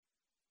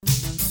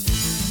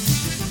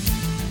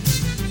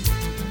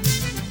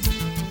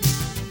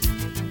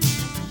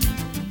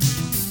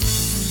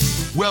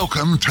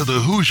Welcome to the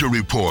Hoosier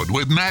Report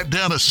with Matt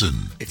Dennison.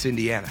 It's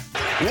Indiana.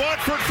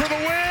 Watford for the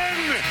win!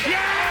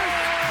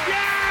 Yes!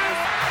 Yes!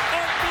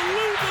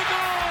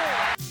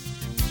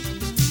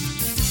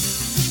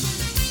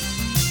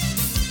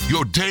 Unbelievable!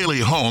 Your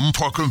daily home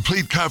for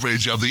complete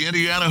coverage of the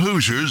Indiana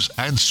Hoosiers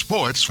and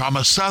sports from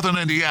a Southern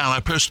Indiana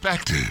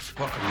perspective.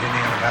 Welcome to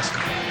Indiana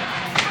basketball.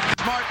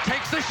 Smart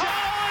takes the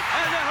shot,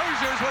 and the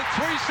Hoosiers with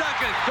 3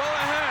 seconds go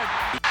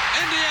ahead.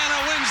 Indiana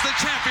wins the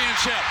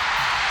championship.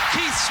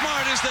 Keith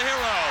Smart is the hero.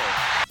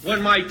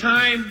 When my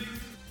time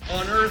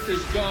on earth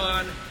is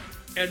gone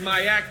and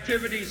my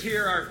activities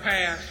here are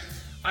past,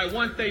 I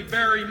want they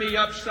bury me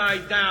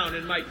upside down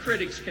and my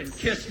critics can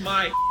kiss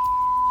my...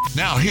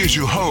 Now here's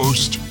your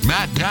host,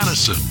 Matt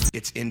Dennison.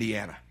 It's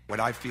Indiana, what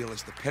I feel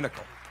is the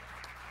pinnacle,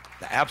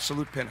 the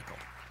absolute pinnacle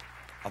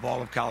of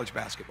all of college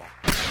basketball.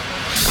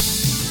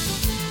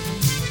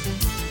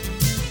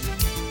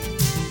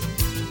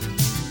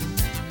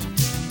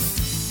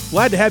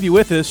 Glad to have you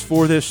with us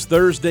for this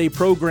Thursday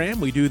program.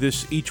 We do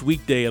this each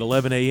weekday at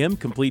 11 a.m.,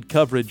 complete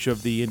coverage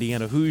of the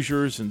Indiana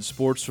Hoosiers and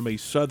sports from a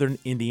Southern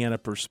Indiana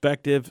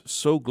perspective.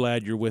 So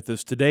glad you're with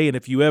us today. And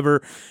if you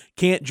ever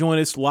can't join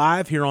us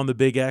live here on the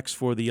Big X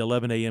for the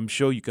 11 a.m.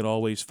 show, you can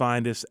always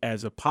find us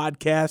as a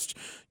podcast.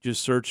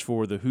 Just search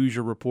for the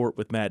Hoosier Report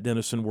with Matt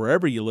Dennison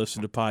wherever you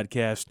listen to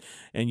podcasts,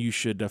 and you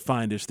should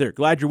find us there.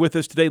 Glad you're with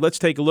us today. Let's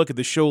take a look at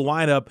the show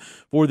lineup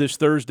for this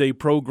Thursday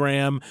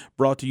program,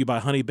 brought to you by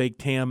Honey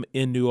Baked Ham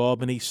in New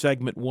Albany.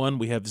 Segment 1,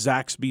 we have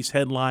Zaxby's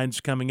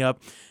headlines coming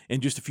up in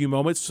just a few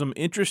moments. Some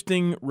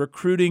interesting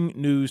recruiting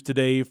news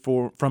today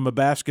from a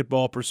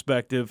basketball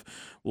perspective.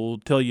 We'll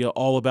tell you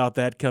all about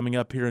that coming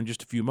up here in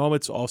just a few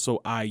moments. Also,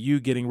 IU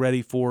getting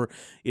ready for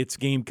its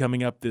game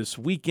coming up this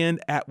weekend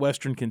at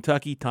Western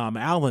Kentucky. Tom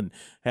Allen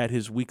had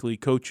his weekly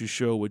coaches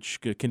show, which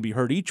can be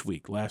heard each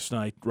week, last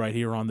night right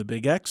here on the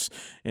Big X,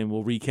 and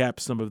we'll recap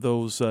some of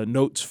those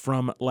notes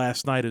from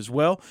last night as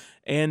well,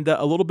 and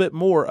a little bit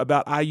more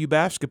about IU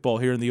basketball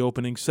here in the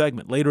opening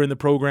segment. Later in the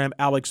program,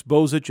 Alex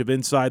Bozich of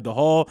Inside the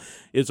Hall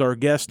is our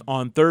guest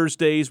on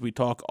Thursdays. We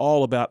talk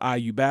all about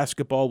IU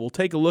basketball. We'll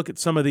take a look at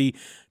some of the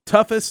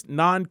toughest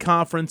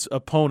non-conference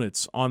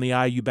opponents on the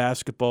IU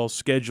basketball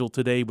schedule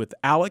today with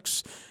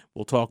Alex.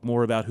 We'll talk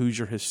more about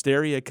Hoosier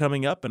hysteria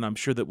coming up, and I'm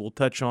sure that we'll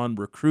touch on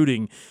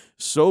recruiting.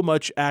 So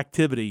much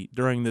activity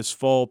during this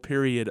fall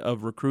period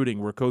of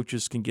recruiting where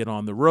coaches can get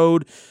on the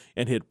road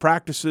and hit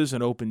practices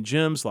and open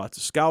gyms. Lots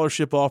of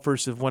scholarship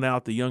offers have went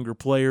out to younger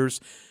players.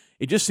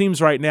 It just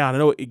seems right now, and I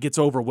know it gets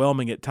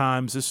overwhelming at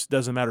times. This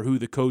doesn't matter who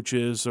the coach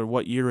is or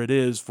what year it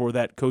is for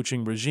that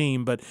coaching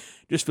regime, but it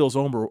just feels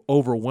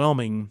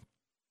overwhelming.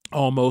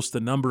 Almost the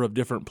number of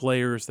different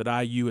players that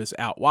IU is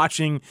out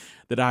watching,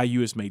 that IU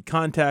has made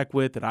contact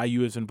with, that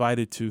IU is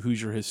invited to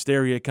Hoosier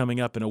Hysteria coming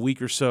up in a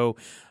week or so.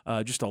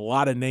 Just a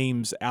lot of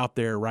names out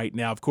there right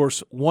now. Of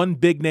course, one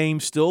big name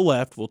still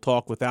left. We'll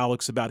talk with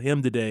Alex about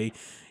him today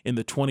in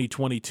the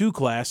 2022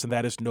 class, and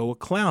that is Noah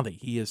Clowney.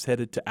 He is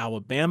headed to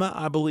Alabama,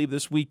 I believe,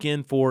 this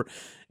weekend for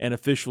an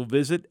official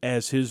visit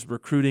as his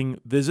recruiting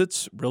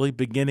visits really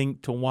beginning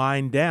to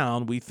wind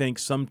down. We think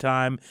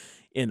sometime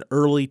in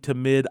early to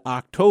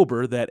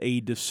mid-October that a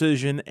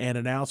decision and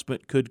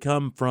announcement could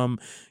come from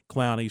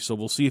Clowney. So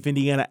we'll see if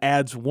Indiana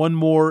adds one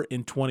more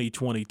in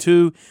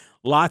 2022.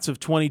 Lots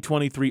of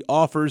 2023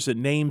 offers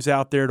and names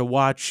out there to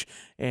watch.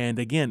 And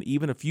again,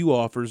 even a few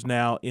offers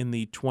now in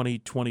the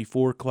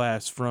 2024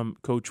 class from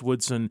Coach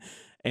Woodson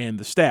and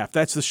the staff.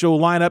 That's the show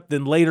lineup.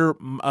 Then later,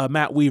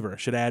 Matt Weaver,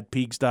 should add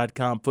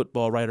Peaks.com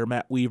football writer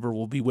Matt Weaver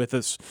will be with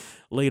us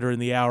later in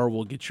the hour.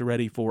 We'll get you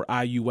ready for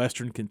IU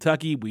Western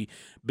Kentucky. We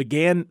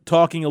began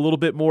talking a little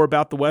bit more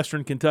about the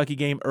Western Kentucky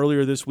game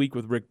earlier this week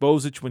with Rick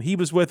Bozich when he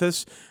was with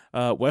us.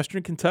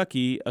 Western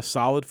Kentucky, a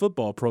solid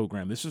football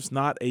program. This is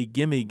not a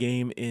gimme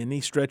game in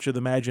any stretch of the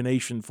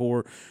imagination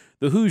for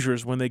the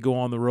Hoosiers when they go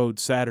on the road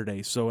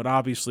Saturday. So, and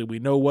obviously we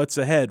know what's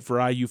ahead for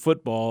IU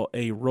football,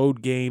 a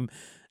road game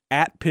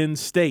at Penn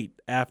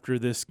State after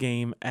this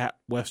game at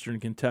Western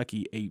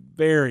Kentucky. A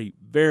very,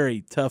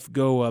 very tough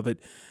go of it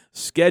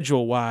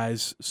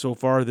schedule-wise so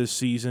far this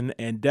season,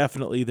 and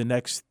definitely the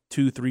next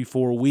 2, 3,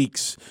 4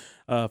 weeks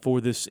for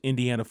this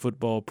Indiana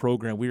football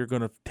program. We are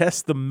going to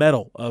test the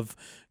mettle of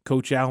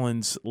Coach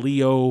Allen's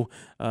Leo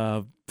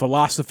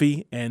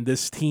philosophy and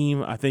this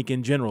team. I think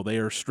in general they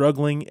are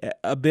struggling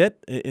a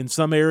bit in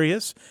some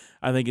areas.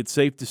 I think it's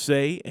safe to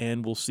say,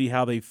 and we'll see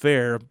how they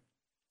fare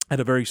at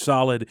a very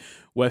solid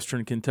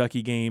Western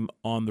Kentucky game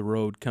on the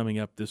road coming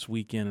up this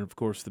weekend. And, of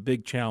course, the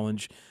big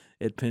challenge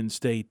at Penn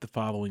State the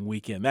following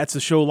weekend. That's the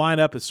show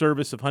lineup, a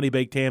service of Honey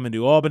Baked Ham in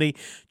New Albany.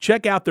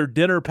 Check out their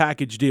dinner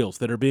package deals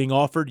that are being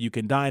offered. You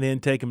can dine in,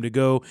 take them to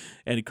go,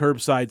 and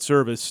curbside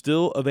service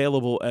still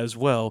available as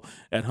well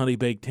at Honey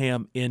Baked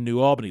Ham in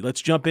New Albany.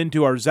 Let's jump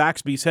into our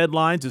Zaxby's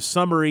headlines, a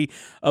summary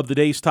of the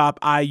day's top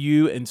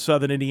IU and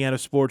Southern Indiana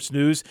sports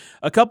news.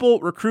 A couple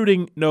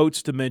recruiting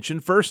notes to mention.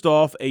 First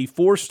off, a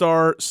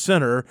 4-star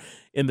center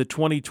in the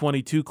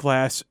 2022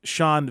 class,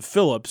 Sean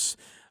Phillips,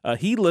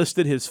 He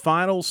listed his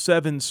final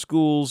 7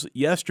 schools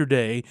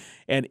yesterday,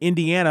 and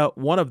Indiana,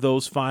 one of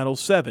those final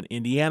 7.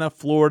 Indiana,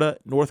 Florida,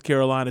 North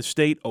Carolina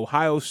State,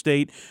 Ohio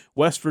State,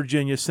 West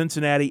Virginia,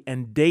 Cincinnati,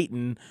 and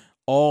Dayton,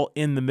 all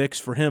in the mix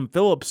for him.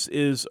 Phillips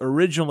is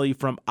originally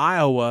from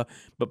Iowa,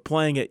 but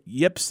playing at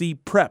Ypsi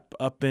Prep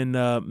up in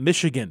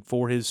Michigan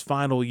for his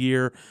final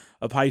year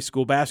of high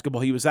school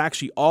basketball. He was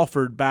actually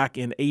offered back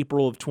in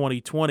April of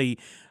 2020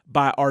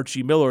 by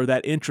Archie Miller.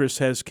 That interest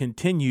has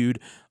continued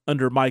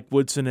under Mike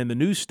Woodson and the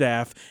new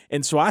staff.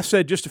 And so I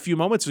said just a few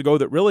moments ago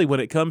that really when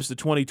it comes to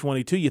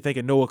 2022, you think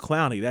of Noah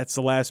Clowney. That's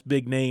the last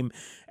big name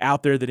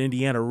out there that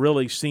Indiana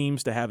really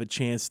seems to have a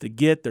chance to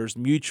get. There's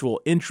mutual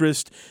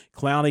interest.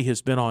 Clowney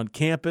has been on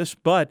campus,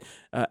 but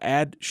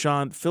add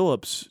Sean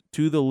Phillips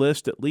to the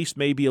list, at least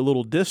maybe a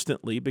little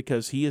distantly,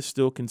 because he is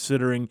still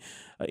considering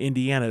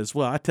Indiana as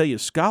well. I tell you,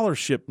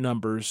 scholarship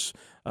numbers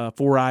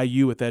for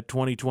IU with that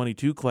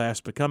 2022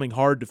 class becoming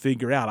hard to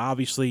figure out.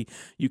 Obviously,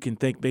 you can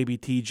think maybe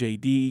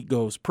TJD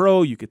goes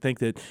pro. You could think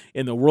that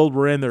in the world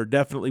we're in, there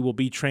definitely will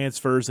be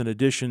transfers and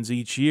additions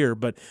each year,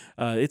 but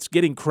it's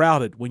getting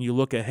crowded when you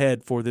look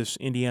ahead for this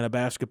Indiana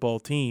basketball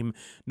team.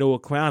 Noah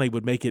Clowney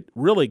would make it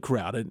really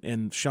crowded,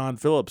 and Sean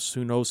Phillips,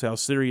 who knows how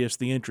serious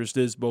the interest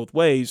is both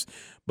ways,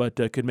 but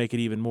could make it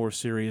even more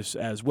serious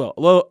as well.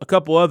 A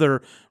couple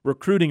other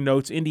recruiting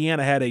notes.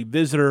 Indiana had a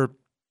visitor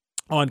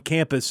on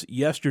campus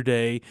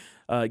yesterday.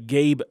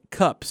 Gabe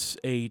Cupps,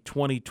 a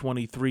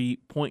 2023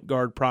 point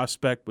guard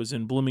prospect, was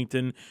in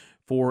Bloomington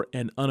for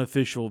an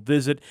unofficial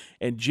visit.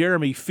 And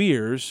Jeremy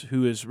Fears,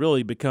 who is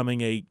really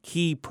becoming a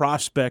key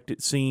prospect,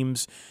 it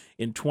seems,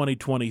 in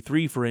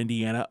 2023 for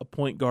Indiana, a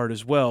point guard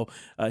as well.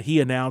 He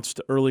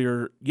announced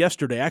earlier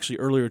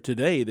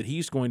today, that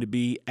he's going to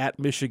be at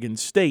Michigan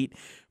State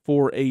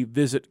for a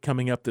visit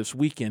coming up this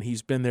weekend.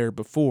 He's been there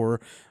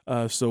before,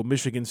 so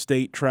Michigan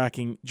State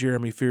tracking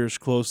Jeremy Fears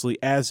closely,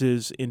 as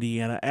is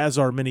Indiana, as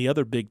are many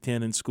other Big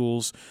Ten and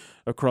schools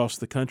across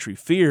the country.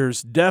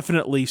 Fears,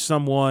 definitely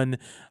someone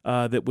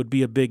that would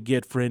be a big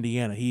get for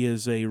Indiana. He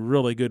is a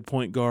really good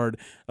point guard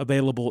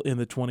available in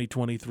the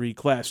 2023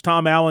 class.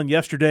 Tom Allen,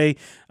 yesterday,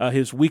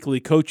 his weekly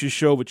coaches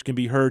show, which can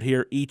be heard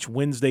here each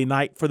Wednesday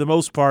night for the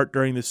most part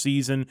during the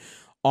season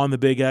on the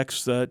Big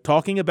X,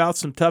 talking about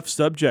some tough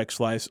subjects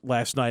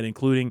last night,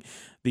 including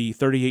the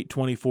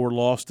 38-24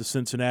 loss to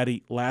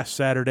Cincinnati last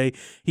Saturday.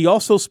 He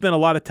also spent a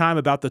lot of time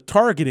about the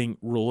targeting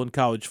rule in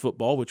college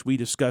football, which we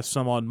discussed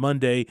some on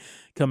Monday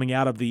coming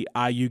out of the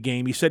IU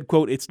game. He said,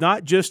 quote, "It's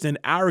not just in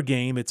our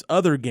game, it's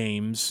other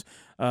games.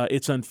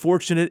 It's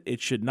unfortunate.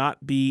 It should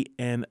not be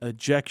an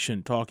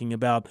ejection," talking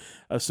about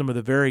some of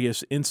the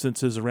various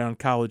instances around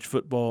college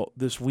football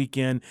this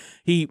weekend.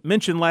 He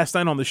mentioned last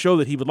night on the show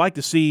that he would like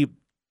to see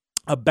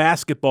a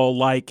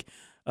basketball-like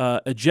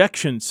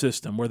ejection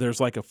system where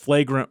there's like a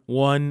flagrant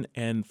 1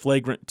 and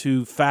flagrant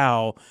 2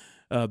 foul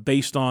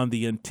based on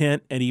the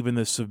intent and even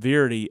the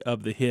severity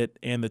of the hit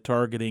and the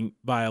targeting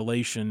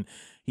violation.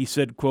 He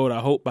said, quote,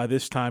 "I hope by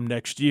this time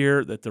next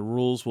year that the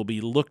rules will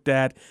be looked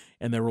at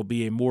and there will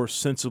be a more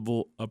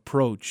sensible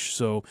approach."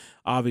 So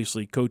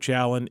obviously Coach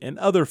Allen and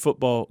other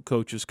football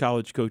coaches,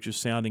 college coaches,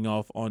 sounding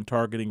off on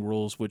targeting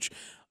rules, which,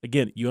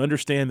 again, you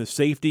understand the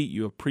safety,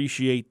 you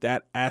appreciate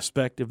that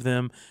aspect of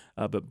them,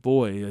 but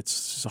boy,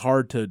 it's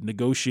hard to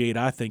negotiate,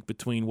 I think,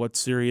 between what's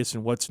serious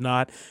and what's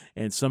not,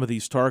 and some of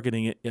these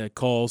targeting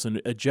calls and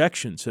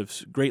ejections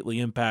have greatly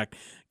impacted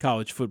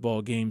college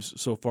football games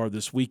so far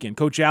this weekend.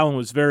 Coach Allen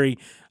was very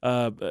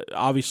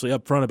obviously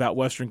upfront about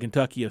Western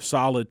Kentucky, a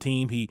solid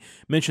team. He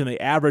mentioned they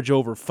average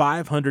over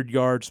 500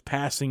 yards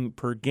passing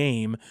per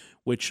game,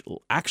 which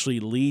actually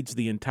leads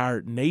the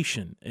entire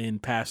nation in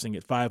passing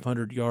at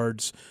 500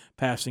 yards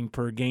passing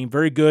per game.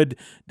 Very good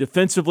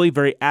defensively,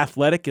 very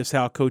athletic is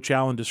how Coach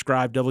Allen described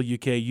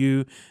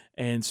WKU,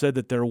 and said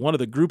that they're one of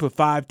the group of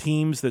 5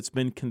 teams that's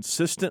been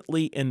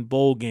consistently in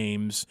bowl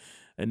games,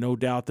 and no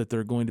doubt that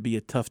they're going to be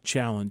a tough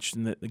challenge.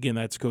 And that, again,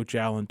 that's Coach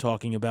Allen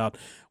talking about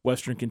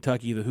Western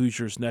Kentucky, the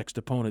Hoosiers' next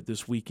opponent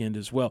this weekend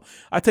as well.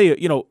 I tell you,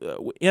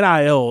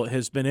 NIL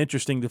has been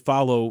interesting to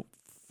follow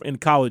in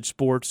college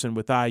sports and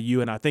with IU,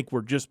 and I think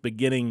we're just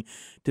beginning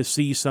to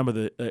see some of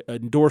the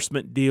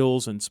endorsement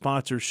deals and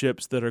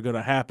sponsorships that are going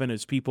to happen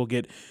as people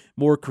get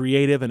more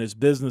creative and as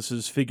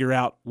businesses figure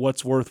out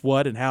what's worth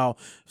what and how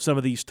some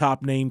of these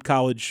top-name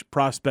college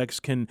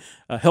prospects can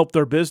help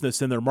their business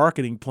and their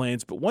marketing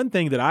plans. But one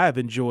thing that I have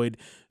enjoyed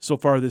so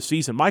far this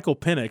season, Michael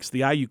Penix,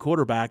 the IU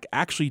quarterback,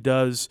 actually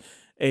does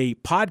a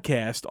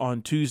podcast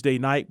on Tuesday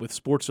night with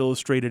Sports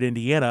Illustrated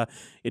Indiana.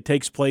 It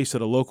takes place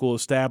at a local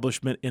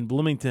establishment in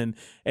Bloomington,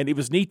 and it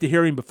was neat to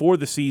hear him before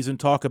the season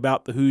talk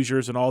about the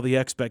Hoosiers and all the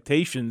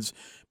expectations.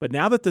 But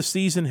now that the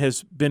season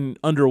has been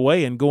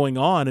underway and going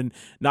on, and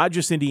not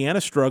just Indiana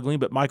struggling,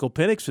 but Michael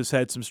Penix has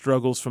had some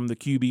struggles from the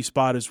QB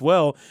spot as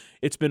well,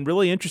 it's been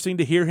really interesting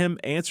to hear him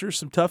answer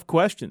some tough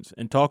questions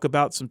and talk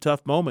about some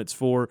tough moments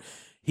for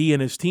he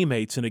and his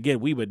teammates. And again,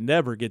 we would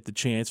never get the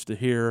chance to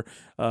hear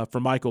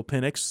from Michael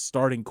Penix,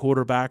 starting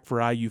quarterback for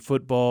IU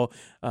football,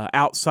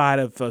 outside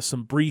of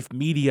some brief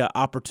media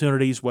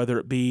opportunities, whether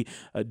it be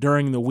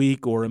during the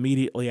week or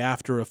immediately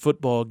after a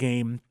football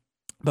game.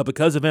 But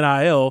because of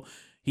NIL,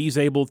 he's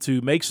able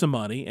to make some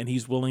money, and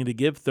he's willing to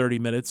give 30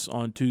 minutes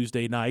on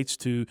Tuesday nights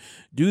to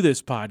do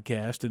this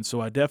podcast. And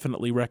so I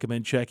definitely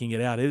recommend checking it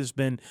out. It was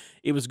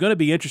going to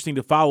be interesting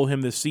to follow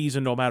him this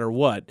season no matter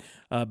what.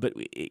 But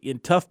in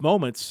tough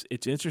moments,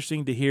 it's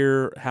interesting to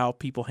hear how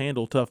people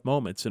handle tough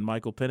moments. And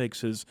Michael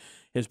Penix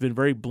has been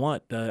very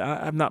blunt.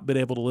 I've not been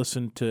able to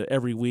listen to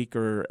every week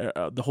or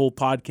the whole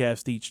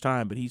podcast each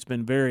time, but he's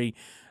been very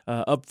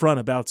upfront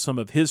about some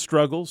of his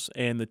struggles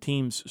and the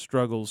team's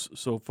struggles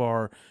so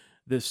far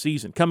this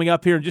season. Coming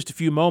up here in just a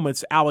few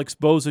moments, Alex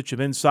Bozich of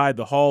Inside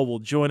the Hall will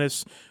join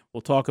us.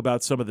 We'll talk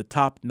about some of the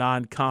top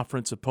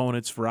non-conference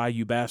opponents for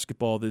IU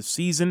basketball this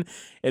season.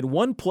 And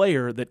one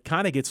player that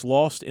kind of gets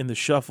lost in the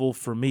shuffle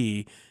for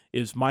me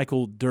is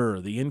Michael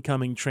Durr, the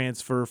incoming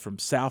transfer from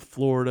South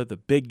Florida, the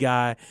big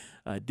guy.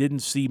 Didn't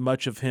see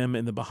much of him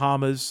in the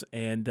Bahamas,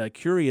 and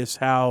curious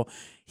how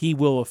he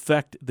will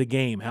affect the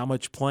game, how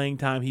much playing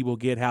time he will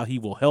get, how he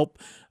will help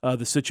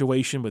the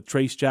situation with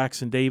Trace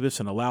Jackson-Davis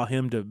and allow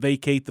him to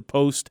vacate the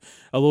post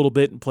a little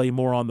bit and play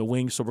more on the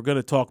wing. So we're going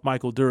to talk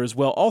Michael Durr as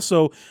well.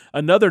 Also,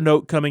 another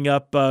note coming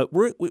up,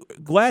 we're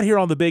glad here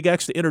on the Big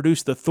X to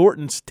introduce the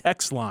Thornton's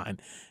text line.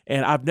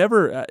 And I've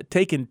never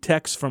taken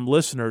texts from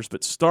listeners,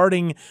 but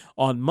starting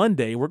on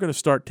Monday, we're going to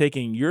start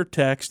taking your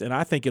text, and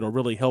I think it'll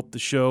really help the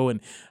show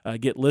and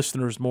get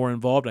listeners more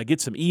involved. I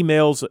get some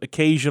emails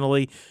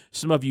occasionally.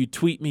 Some of you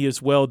tweet me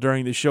as well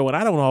during the show, and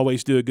I don't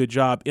always do a good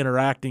job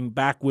interacting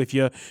back with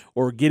you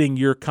or getting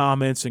your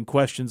comments and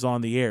questions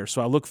on the air.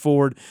 So I look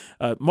forward,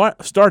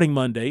 starting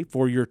Monday,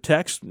 for your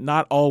text.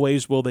 Not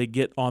always will they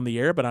get on the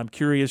air, but I'm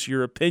curious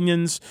your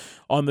opinions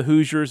on the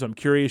Hoosiers. I'm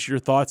curious your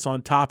thoughts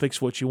on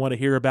topics, what you want to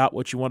hear about,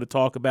 what you want to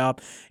talk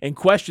about, and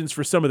questions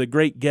for some of the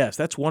great guests.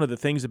 That's one of the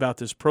things about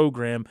this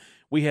program.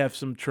 We have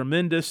some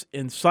tremendous,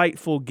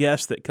 insightful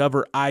guests that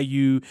cover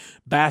IU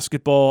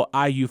basketball,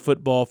 IU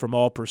football from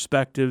all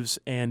perspectives,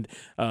 and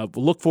we'll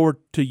look forward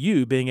to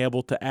you being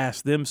able to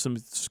ask them some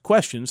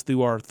questions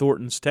through our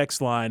Thornton's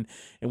text line,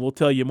 and we'll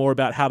tell you more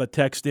about how to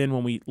text in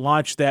when we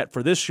launch that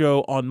for this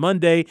show on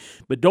Monday.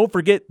 But don't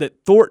forget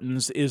that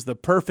Thornton's is the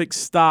perfect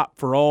stop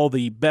for all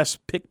the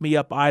best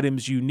pick-me-up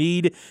items you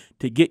need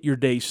to get your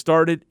day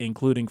started,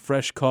 including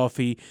fresh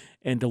coffee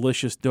and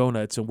delicious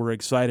donuts. And we're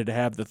excited to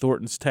have the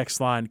Thornton's text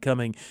line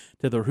coming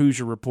to the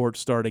Hoosier Report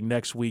starting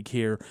next week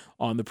here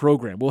on the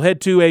program. We'll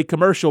head to a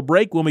commercial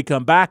break. When we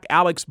come back,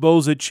 Alex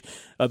Bozich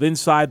of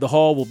Inside the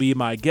Hall will be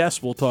my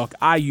guest. We'll talk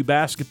IU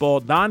basketball,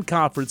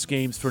 non-conference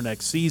games for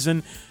next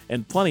season,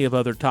 and plenty of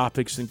other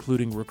topics,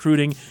 including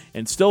recruiting.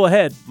 And still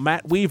ahead,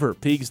 Matt Weaver,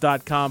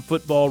 Pigs.com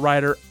football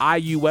writer,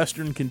 IU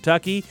Western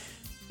Kentucky.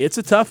 It's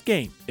a tough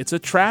game. It's a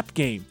trap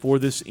game for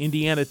this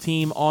Indiana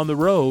team on the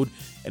road,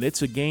 and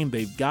it's a game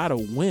they've got to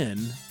win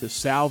to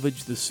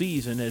salvage the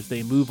season as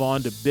they move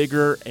on to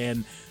bigger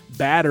and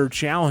badder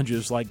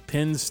challenges like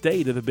Penn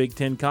State of the Big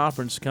Ten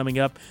Conference coming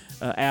up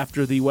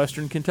after the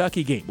Western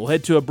Kentucky game. We'll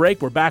head to a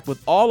break. We're back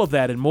with all of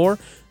that and more.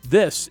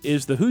 This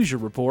is the Hoosier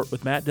Report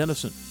with Matt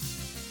Dennison.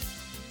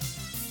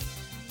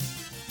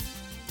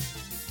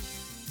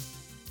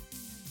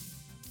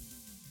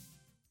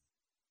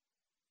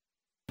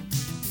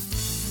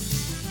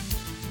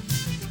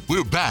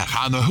 We're back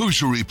on the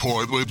Hoosier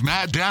Report with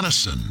Matt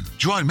Dennison.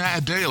 Join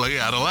Matt daily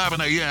at 11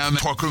 a.m.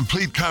 for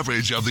complete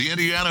coverage of the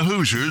Indiana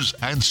Hoosiers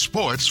and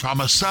sports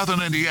from a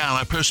Southern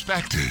Indiana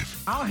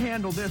perspective. I'll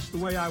handle this the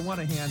way I want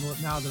to handle it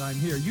now that I'm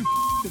here. You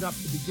it up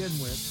to begin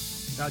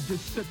with. Now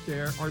just sit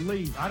there or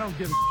leave. I don't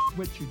give a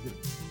what you do.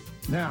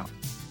 Now,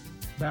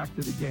 back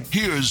to the game.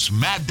 Here's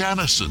Matt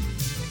Dennison.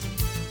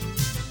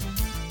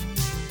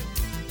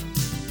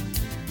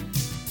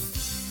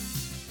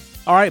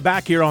 All right,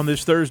 back here on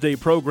this Thursday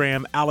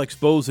program, Alex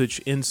Bozich,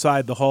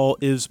 Inside the Hall,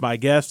 is my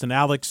guest. And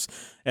Alex,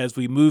 as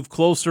we move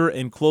closer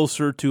and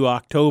closer to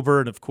October,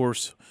 and of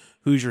course,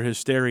 Hoosier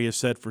Hysteria is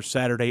set for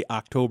Saturday,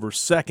 October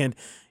 2nd,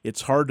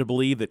 it's hard to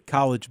believe that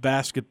college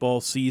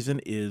basketball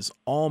season is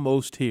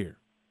almost here.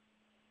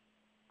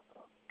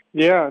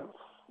 Yeah,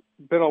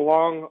 it's been a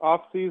long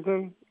off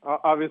season.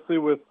 Obviously,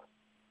 with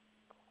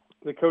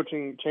the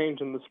coaching change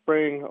in the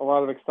spring, a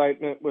lot of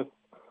excitement with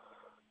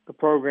the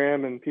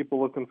program and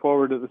people looking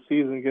forward to the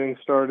season getting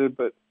started.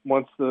 But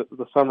once the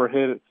summer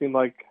hit, it seemed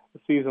like the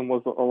season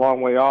was a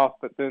long way off.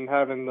 But then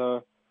having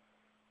the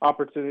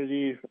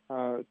opportunity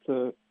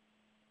to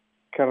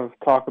kind of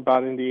talk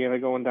about Indiana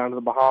going down to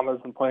the Bahamas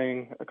and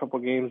playing a couple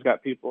games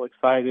got people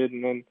excited.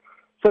 And then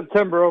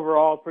September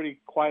overall,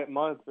 pretty quiet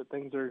month, but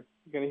things are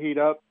going to heat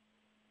up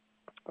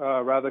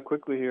rather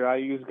quickly here.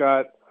 IU's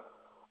got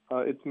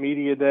its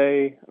media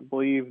day, I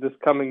believe, this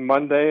coming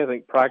Monday. I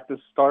think practice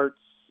starts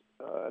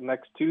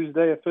next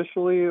Tuesday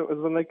officially is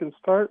when they can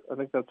start. I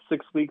think that's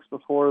 6 weeks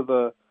before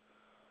the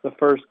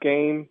first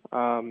game.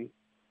 And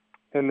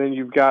then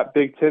you've got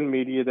Big Ten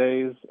media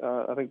days.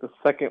 I think the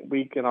second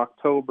week in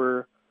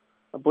October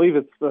I believe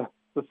it's the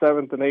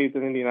 7th and 8th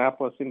in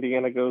Indianapolis.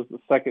 Indiana goes the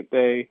second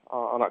day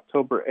on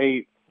October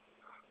 8th.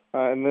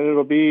 And then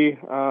it'll be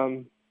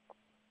a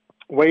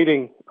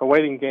waiting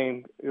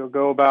game. You'll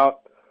go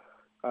about,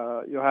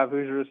 you'll have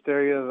Hoosier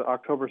Hysteria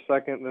October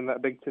 2nd, and then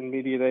that Big Ten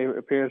Media Day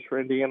appearance for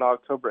Indiana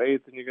October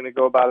 8th, and you're going to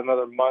go about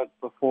another month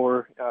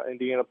before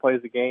Indiana plays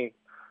a game,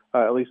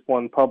 at least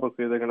one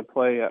publicly. They're going to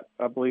play,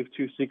 I believe,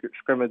 2 secret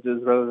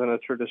scrimmages rather than a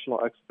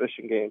traditional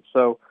exhibition game.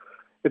 So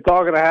it's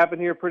all going to happen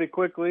here pretty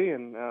quickly,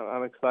 and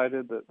I'm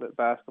excited that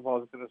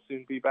basketball is going to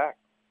soon be back.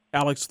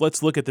 Alex,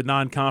 let's look at the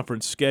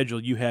non-conference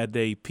schedule. You had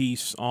a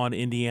piece on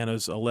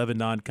Indiana's 11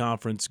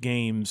 non-conference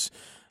games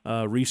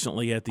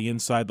recently at the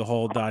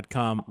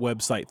InsideTheHall.com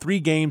website. 3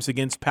 games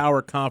against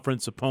power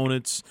conference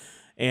opponents,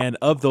 and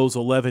of those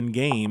 11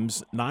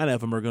 games, 9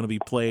 of them are going to be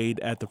played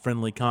at the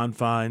friendly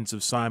confines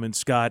of Simon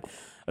Skjodt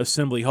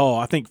Assembly Hall.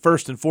 I think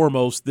first and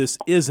foremost, this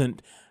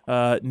isn't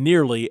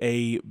nearly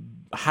a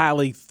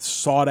highly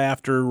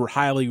sought-after,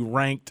 highly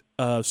ranked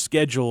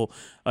schedule,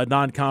 a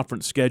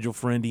non-conference schedule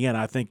for Indiana.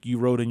 I think you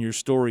wrote in your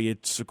story,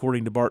 it's,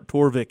 according to Bart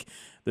Torvik,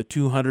 the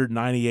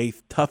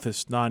 298th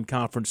toughest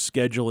non-conference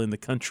schedule in the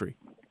country.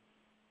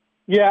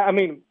 Yeah, I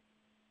mean,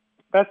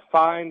 that's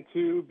fine,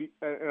 too.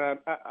 And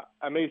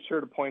I made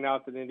sure to point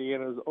out that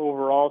Indiana's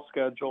overall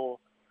schedule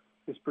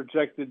is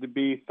projected to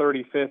be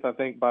 35th, I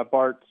think, by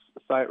Bart's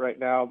site right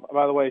now.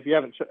 By the way, if you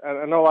haven't,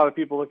 I know a lot of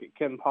people look at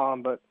Ken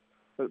Palm, but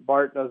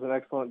Bart does an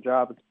excellent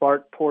job. It's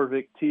Bart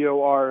Torvik,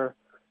 TORVIK.com.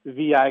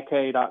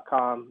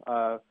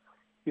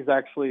 He's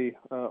actually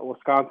a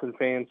Wisconsin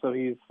fan, so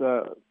he's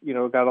got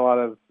a lot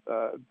of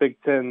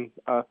Big Ten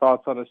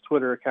thoughts on his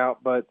Twitter account.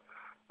 But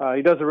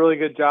he does a really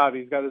good job.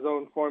 He's got his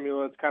own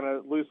formula. It's kind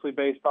of loosely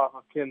based off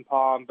of Ken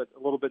Palm, but a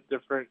little bit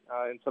different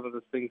in some of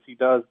the things he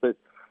does. But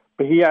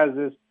he has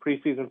his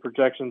preseason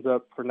projections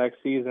up for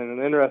next season.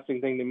 An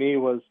interesting thing to me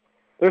was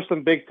there's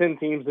some Big Ten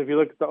teams, if you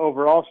look at the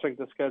overall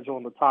strength of schedule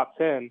in the top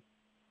 10.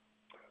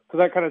 So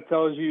that kind of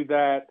tells you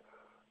that,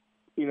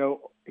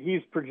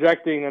 he's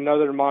projecting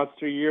another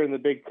monster year in the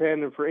Big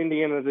Ten, and for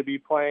Indiana to be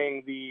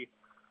playing the,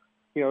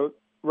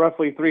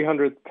 roughly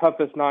 300th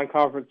toughest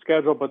non-conference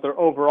schedule, but their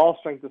overall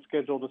strength of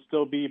schedule to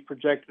still be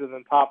projected in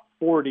the top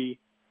 40,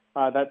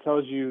 that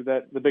tells you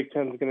that the Big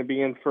Ten is going to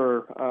be in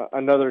for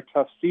another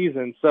tough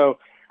season. So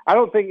I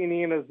don't think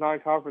Indiana's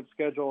non-conference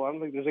schedule, I don't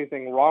think there's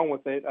anything wrong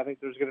with it. I think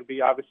there's going to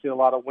be obviously a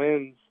lot of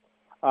wins.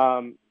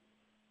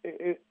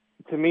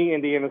 To me,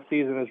 Indiana's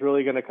season is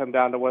really going to come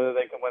down to whether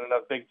they can win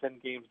enough Big Ten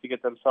games to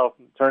get themselves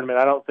in the tournament.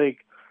 I don't think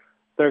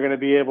they're going to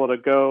be able to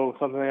go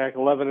something like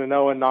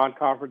 11-0 in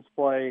non-conference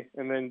play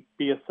and then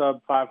be a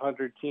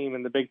sub-500 team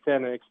in the Big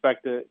Ten and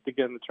expect to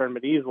get in the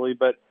tournament easily.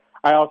 But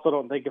I also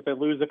don't think if they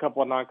lose a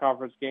couple of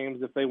non-conference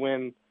games, if they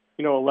win,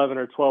 11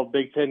 or 12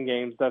 Big Ten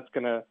games, that's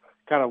going to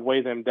kind of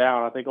weigh them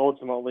down. I think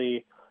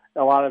ultimately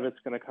a lot of it's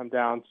going to come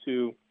down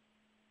to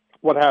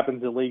what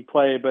happens in league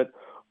play. But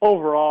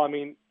overall, I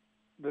mean,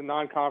 the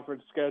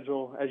non-conference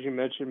schedule, as you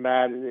mentioned,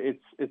 Matt,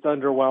 it's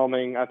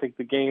underwhelming. I think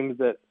the games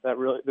that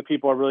really the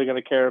people are really going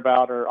to care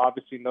about are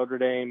obviously Notre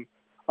Dame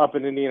up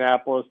in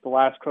Indianapolis, the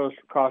last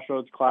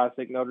Crossroads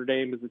Classic. Notre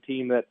Dame is a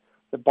team that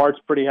Bart's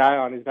pretty high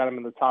on. He's got them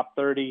in the top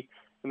 30.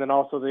 And then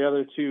also the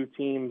other 2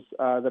 teams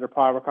that are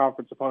power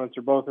conference opponents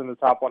are both in the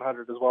top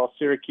 100 as well.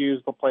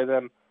 Syracuse, they'll play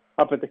them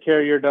up at the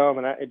Carrier Dome,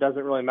 and it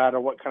doesn't really matter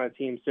what kind of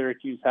team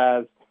Syracuse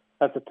has.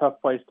 That's a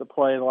tough place to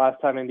play. The last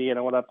time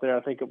Indiana went up there,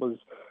 I think it was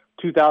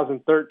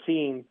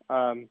 2013,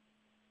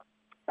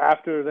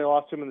 after they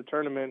lost him in the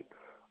tournament,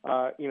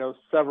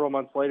 several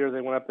months later, they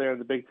went up there in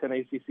the Big Ten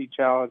ACC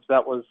Challenge.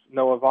 That was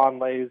Noah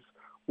Vonleh's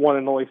one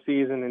and only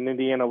season, and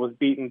Indiana was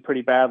beaten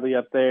pretty badly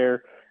up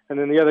there. And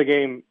then the other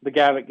game, the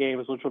Gavitt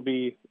games, which will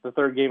be the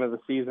 3rd game of the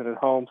season at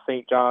home,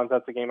 St. John's.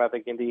 That's a game I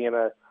think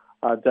Indiana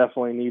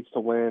definitely needs to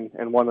win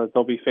and one that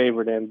they'll be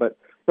favored in. But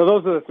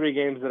those are the 3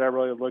 games that I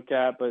really look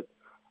at. But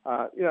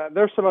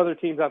there's some other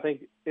teams I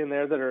think in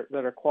there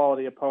that are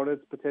quality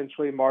opponents,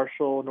 potentially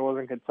Marshall,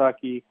 Northern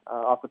Kentucky,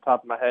 off the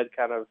top of my head,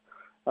 kind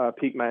of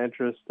piqued my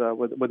interest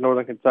with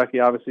Northern Kentucky.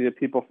 Obviously, the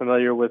people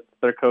familiar with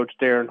their coach,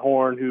 Darren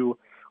Horn, who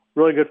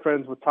really good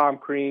friends with Tom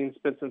Crean,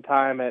 spent some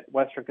time at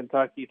Western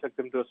Kentucky, took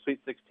them to a Sweet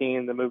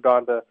 16, then moved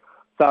on to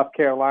South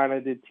Carolina,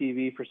 did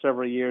TV for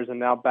several years, and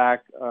now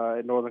back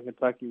at Northern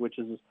Kentucky, which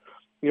is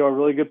a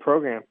really good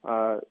program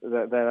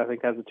that I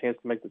think has a chance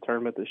to make the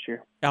tournament this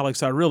year.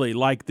 Alex, I really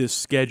like this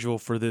schedule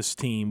for this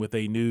team with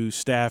a new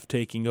staff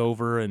taking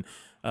over, and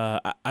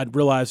I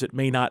realize it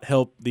may not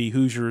help the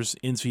Hoosiers'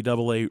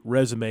 NCAA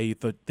resume.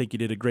 I think you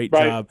did a great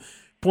job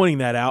pointing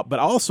that out, but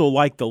I also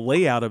like the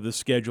layout of the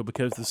schedule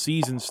because the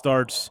season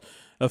starts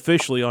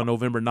officially on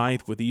November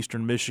 9th with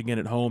Eastern Michigan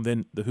at home.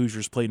 Then the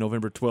Hoosiers play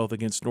November 12th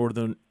against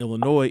Northern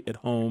Illinois at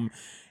home.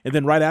 And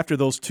then right after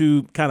those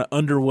 2 kind of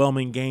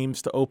underwhelming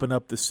games to open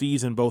up the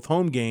season, both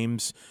home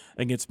games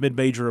against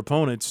mid-major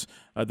opponents,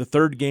 the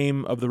 3rd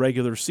game of the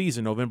regular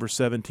season, November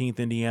 17th,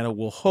 Indiana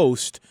will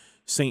host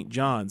St.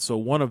 John's. So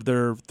one of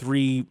their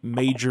three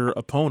major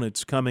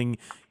opponents coming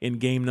in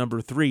game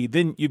number 3.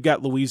 Then you've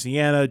got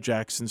Louisiana,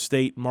 Jackson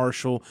State,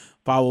 Marshall,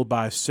 followed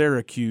by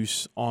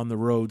Syracuse on the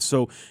road.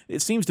 So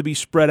it seems to be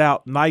spread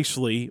out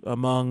nicely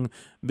among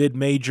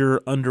mid-major,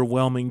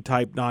 underwhelming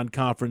type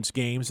non-conference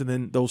games, and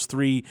then those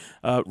three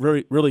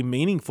really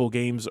meaningful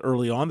games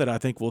early on that I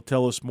think will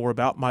tell us more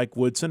about Mike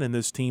Woodson and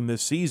this team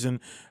this season.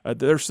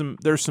 There's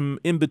some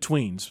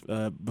in-betweens.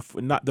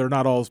 They're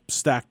not all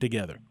stacked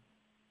together.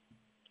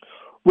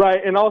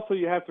 Right, and also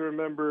you have to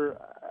remember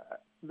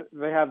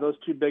they have those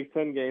 2 Big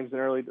Ten games in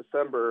early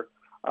December.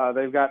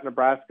 They've got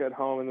Nebraska at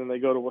home, and then they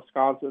go to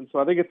Wisconsin. So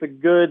I think it's a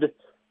good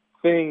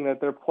thing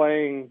that they're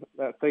playing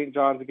that St.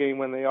 John's game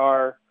when they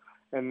are,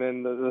 and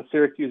then the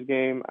Syracuse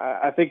game.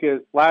 I think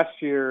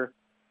last year,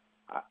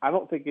 I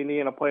don't think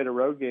Indiana played a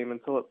road game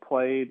until it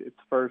played its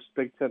first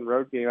Big Ten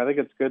road game. I think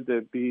it's good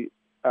to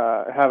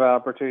have an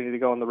opportunity to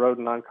go on the road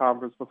in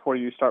non-conference before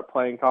you start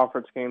playing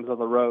conference games on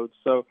the road.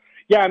 So,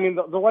 yeah, I mean,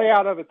 the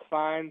layout of it's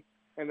fine,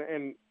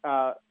 and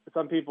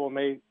some people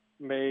may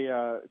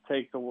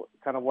take the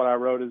kind of what I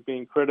wrote as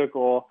being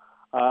critical.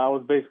 I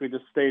was basically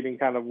just stating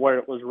kind of where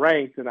it was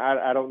ranked, and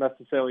I don't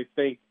necessarily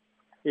think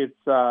it's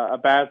a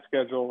bad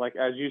schedule. Like,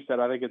 as you said,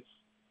 I think it's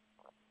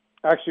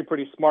actually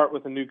pretty smart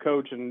with a new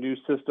coach and a new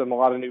system, a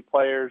lot of new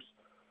players,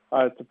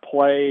 to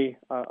play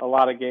a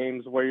lot of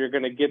games where you're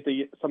going to get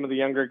some of the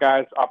younger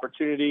guys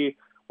opportunity,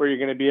 where you're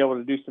going to be able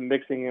to do some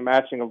mixing and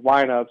matching of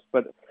lineups.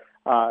 But,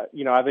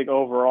 I think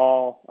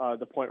overall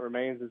the point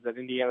remains is that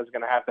Indiana's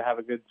going to have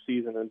a good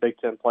season in Big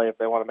Ten play if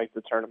they want to make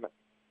the tournament.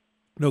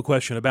 No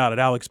question about it.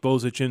 Alex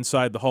Bozich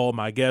inside the hall,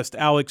 my guest.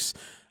 Alex,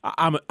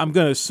 I'm going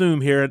to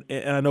assume here,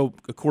 and I know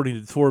according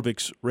to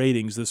Thorvik's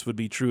ratings this would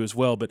be true as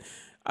well, but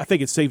I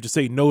think it's safe to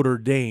say Notre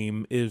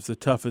Dame is the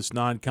toughest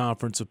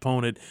non-conference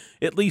opponent,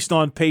 at least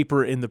on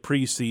paper in the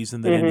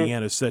preseason, that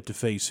Indiana's set to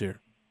face here.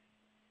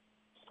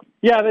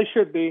 Yeah, they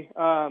should be.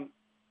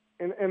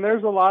 And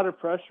there's a lot of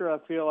pressure, I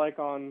feel like,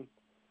 on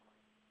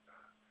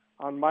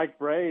Mike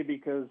Bray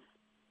because,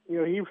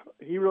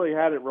 he really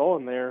had it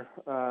rolling there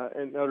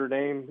in Notre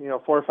Dame.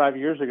 4 or 5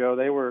 years ago,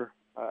 they were,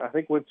 I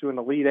think, went to an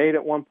Elite Eight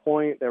at one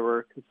point. They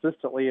were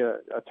consistently a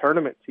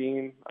tournament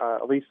team,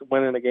 at least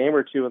winning a game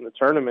or two in the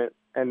tournament.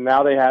 And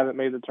now they haven't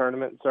made the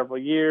tournament in several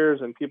years,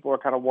 and people are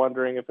kind of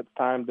wondering if it's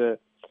time to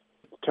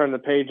turn the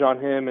page on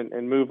him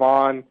and move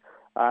on.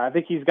 I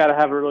think he's got to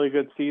have a really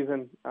good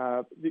season.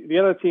 The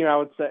other team I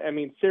would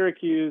say,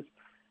 Syracuse,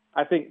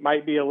 I think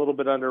might be a little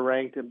bit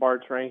underranked in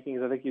Bart's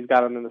rankings. I think he's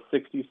got them in the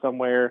 60s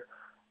somewhere.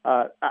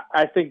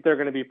 I think they're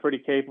going to be pretty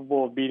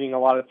capable of beating a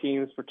lot of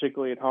teams,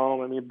 particularly at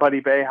home.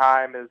 Buddy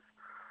Boeheim is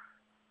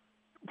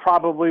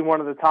probably one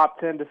of the top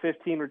 10 to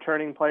 15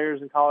 returning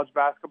players in college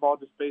basketball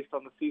just based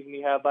on the season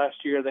he had last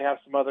year. They have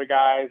some other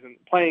guys, and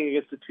playing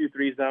against the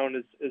 2-3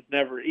 zone is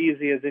never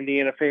easy, as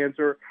Indiana fans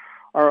are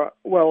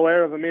well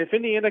aware of. If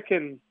Indiana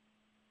can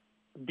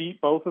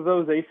beat both of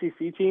those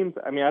ACC teams,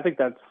 I think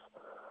that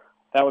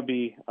would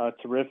be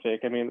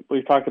terrific.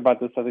 We've talked about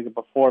this, I think,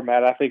 before,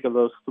 Matt. I think of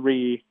those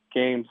 3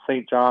 games,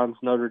 St. John's,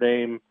 Notre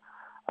Dame,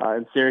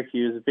 and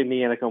Syracuse. If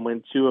Indiana can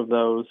win 2 of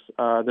those,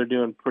 they're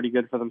doing pretty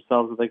good for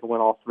themselves. If they can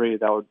win all 3,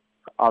 that would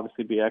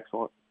obviously be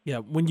excellent. Yeah,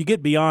 when you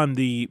get beyond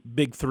the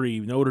big 3,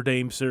 Notre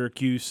Dame,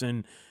 Syracuse,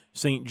 and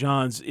St.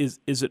 John's, is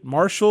it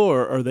Marshall,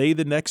 or are they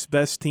the next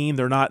best team?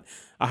 They're not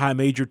a high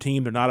major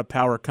team. They're not a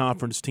power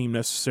conference team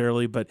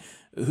necessarily, but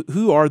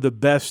who are the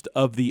best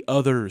of the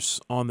others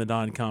on the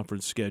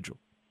non-conference schedule?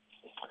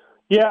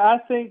 Yeah, I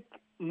think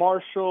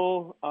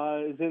Marshall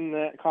is in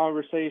that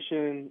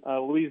conversation.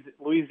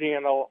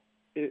 Louisiana,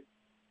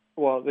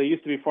 they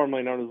used to be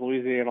formerly known as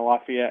Louisiana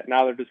Lafayette.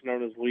 Now they're just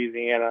known as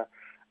Louisiana.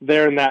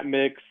 They're in that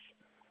mix.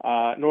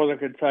 Northern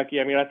Kentucky.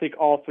 I think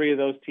all 3 of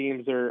those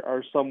teams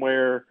are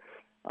somewhere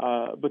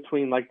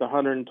between like the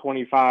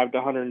 125 to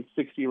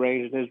 160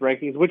 range in his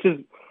rankings, which is,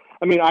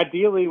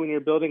 ideally when you're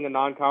building a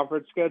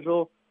non-conference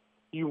schedule,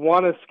 you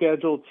want to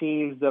schedule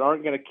teams that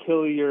aren't going to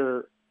kill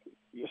your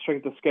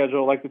strength of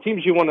schedule. Like the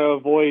teams you want to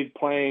avoid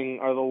playing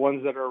are the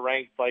ones that are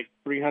ranked like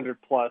 300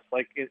 plus,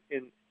 like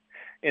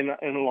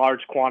in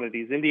large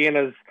quantities.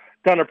 Indiana's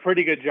done a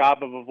pretty good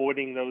job of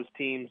avoiding those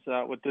teams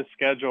with this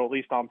schedule, at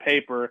least on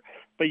paper.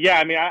 But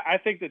yeah, I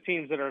think the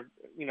teams that are,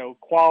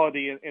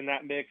 quality in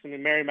that mix.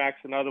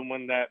 Merrimack's another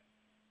one that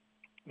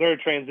they're a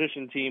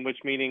transition team, which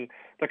meaning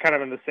they're kind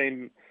of in the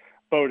same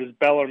boat as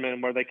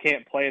Bellarmine, where they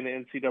can't play in the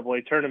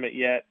NCAA tournament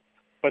yet,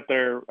 but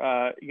they're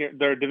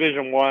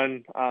Division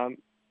I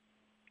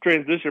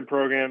transition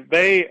program.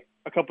 They,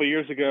 a couple of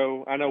years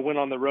ago, I know, went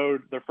on the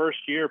road their first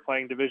year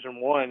playing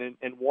Division I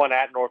and won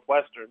at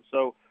Northwestern.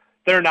 So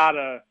they're not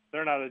a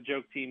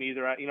joke team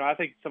either. I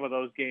think some of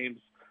those games,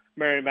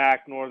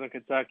 Merrimack, Northern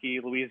Kentucky,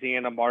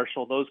 Louisiana,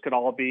 Marshall, those could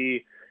all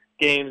be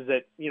games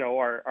that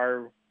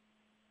are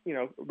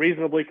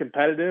reasonably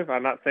competitive.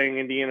 I'm not saying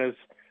Indiana's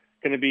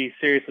going to be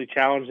seriously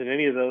challenged in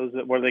any of those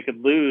where they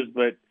could lose,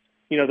 but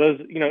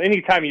those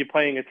anytime you're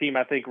playing a team,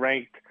 I think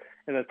ranked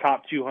in the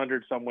top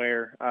 200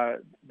 somewhere,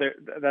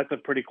 that's a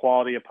pretty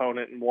quality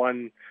opponent, and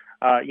one,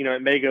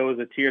 it may go as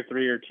a tier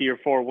 3 or tier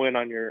 4 win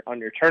on your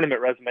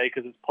tournament resume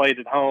because it's played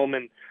at home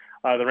and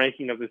the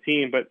ranking of the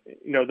team. But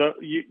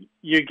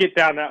you get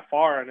down that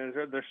far, and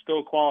there's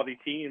still quality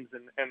teams,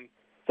 and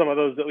some of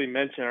those that we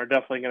mentioned are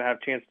definitely going to have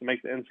a chance to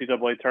make the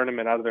NCAA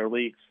tournament out of their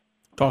leagues.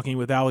 Talking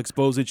with Alex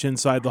Bozich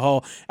inside the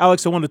hall.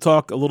 Alex, I want to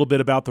talk a little bit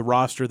about the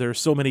roster. There are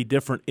so many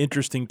different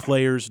interesting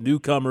players,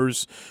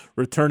 newcomers,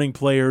 returning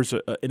players,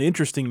 an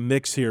interesting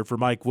mix here for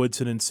Mike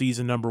Woodson in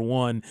season number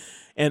 1.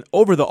 And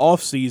over the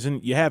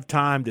offseason, you have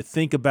time to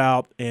think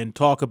about and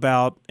talk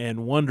about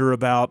and wonder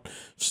about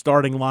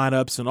starting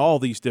lineups and all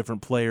these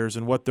different players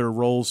and what their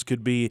roles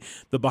could be.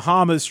 The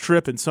Bahamas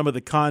trip and some of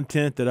the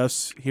content that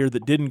us here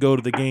that didn't go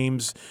to the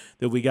games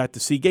that we got to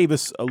see gave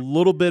us a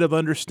little bit of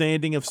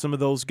understanding of some of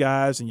those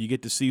guys, and you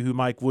get to see who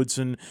Mike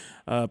Woodson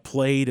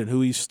played and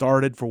who he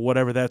started for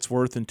whatever that's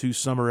worth in 2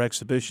 summer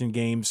exhibition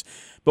games.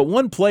 But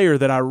one player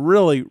that I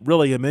really,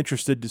 really am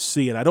interested to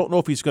see, and I don't know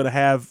if he's going to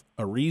have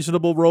a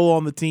reasonable role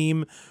on the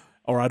team,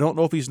 or I don't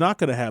know if he's not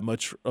going to have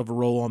much of a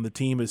role on the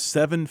team, is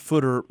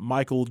 7-footer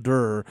Michael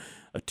Durr,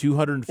 a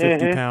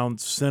 250-pound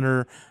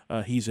center.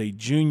 He's a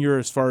junior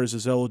as far as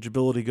his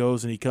eligibility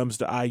goes, and he comes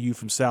to IU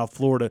from South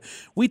Florida.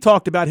 We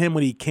talked about him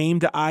when he came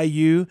to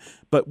IU,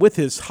 but with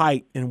his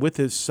height and with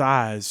his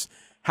size,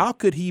 how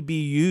could he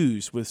be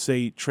used with,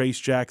 say, Trace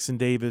Jackson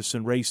Davis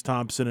and Race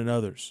Thompson and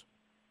others?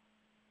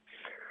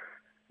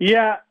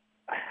 Yeah,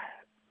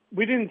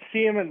 we didn't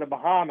see him in the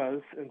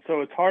Bahamas, and so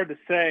it's hard to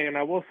say. And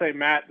I will say,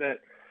 Matt, that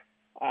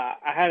I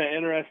had an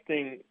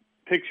interesting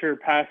picture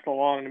passed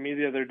along to me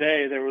the other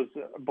day. There was,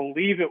 I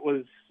believe it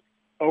was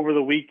over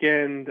the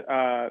weekend,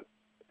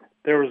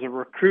 there was a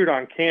recruit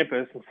on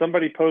campus, and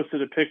somebody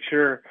posted a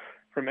picture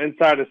from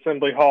inside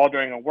Assembly Hall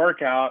during a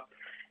workout.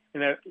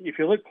 And if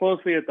you look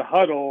closely at the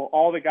huddle,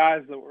 all the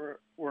guys that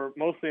were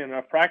mostly in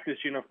a practice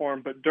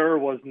uniform, but Durr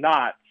was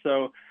not.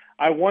 So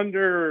I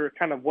wonder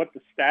kind of what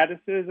the status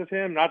is of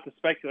him, not to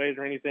speculate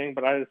or anything,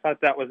 but I just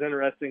thought that was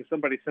interesting.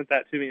 Somebody sent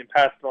that to me and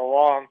passed it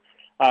along.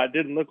 It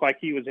didn't look like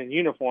he was in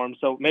uniform.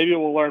 So maybe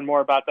we'll learn more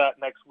about that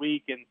next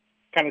week and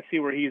kind of see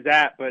where he's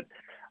at. But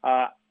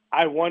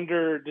I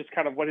wonder just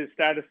kind of what his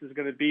status is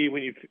going to be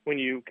when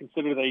you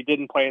consider that he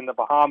didn't play in the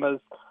Bahamas.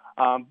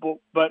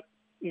 But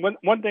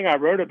one thing I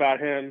wrote about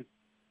him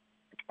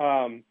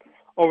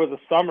over the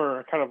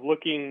summer, kind of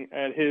looking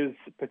at his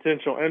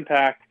potential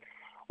impact,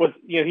 was,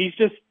 he's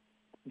just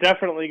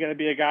definitely going to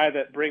be a guy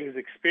that brings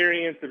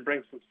experience and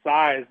brings some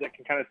size that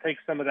can kind of take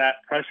some of that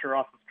pressure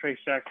off of Trace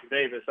Jackson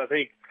Davis. I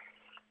think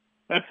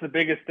that's the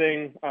biggest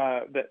thing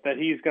that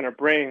he's going to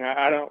bring.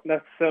 I don't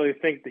necessarily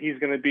think that he's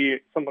going to be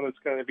someone that's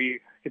going to be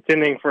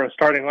contending for a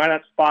starting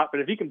lineup spot,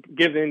 but if he can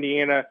give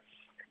Indiana,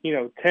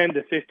 10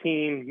 to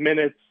 15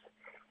 minutes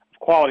of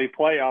quality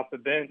play off the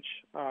bench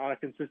on a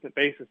consistent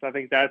basis, I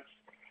think that's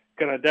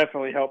going to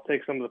definitely help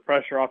take some of the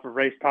pressure off of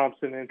Race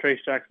Thompson and Trace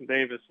Jackson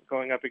Davis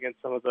going up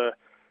against some of the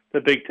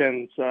Big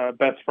Ten's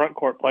best front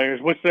court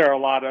players, which there are a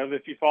lot of.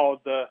 If you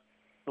followed the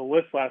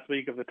list last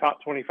week of the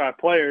top 25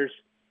 players,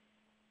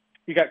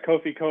 you got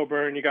Kofi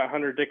Coburn, you got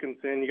Hunter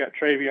Dickinson, you got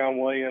Travion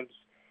Williams.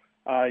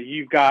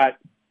 You've got,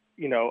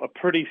 a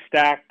pretty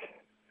stacked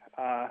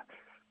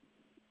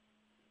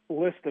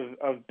list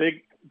of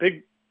big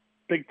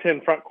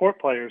Ten front court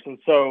players. And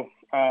so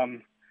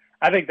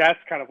I think that's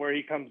kind of where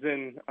he comes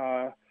in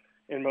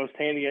most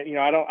handy.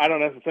 I don't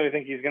necessarily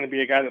think he's going to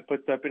be a guy that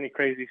puts up any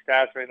crazy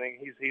stats or anything.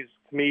 He's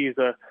to me, he's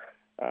a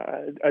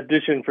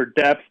addition for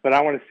depth, but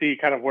I want to see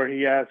kind of where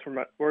he is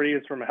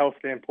from a health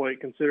standpoint,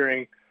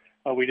 considering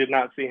we did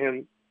not see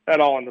him at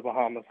all in the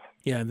Bahamas.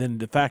 Yeah, and then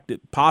the fact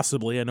that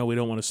possibly, I know we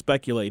don't want to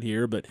speculate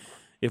here, but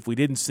if we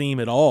didn't see him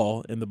at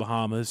all in the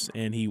Bahamas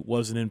and he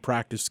wasn't in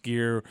practice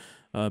gear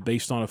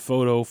based on a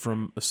photo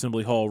from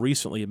Assembly Hall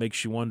recently, it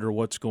makes you wonder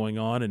what's going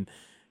on and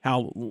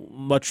how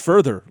much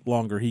further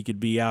longer he could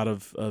be out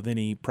of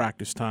any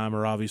practice time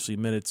or obviously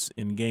minutes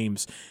in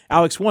games.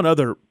 Alex, one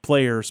other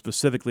player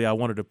specifically I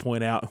wanted to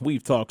point out,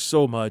 we've talked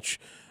so much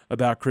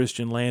about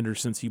Christian Lander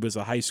since he was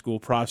a high school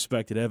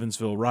prospect at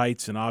Evansville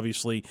Rights, and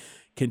obviously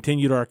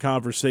continued our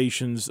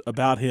conversations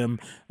about him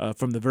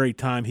from the very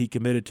time he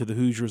committed to the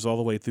Hoosiers all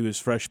the way through his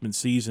freshman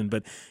season.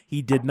 But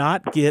he did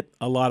not get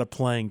a lot of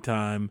playing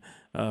time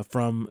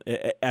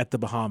at the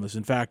Bahamas.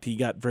 In fact, he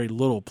got very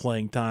little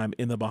playing time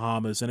in the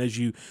Bahamas. And as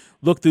you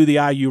look through the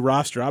IU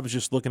roster, I was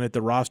just looking at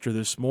the roster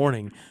this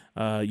morning,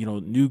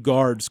 new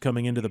guards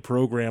coming into the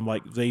program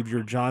like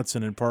Xavier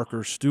Johnson and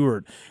Parker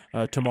Stewart,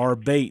 Tamar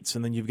Bates,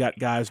 and then you've got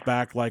guys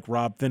back like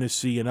Rob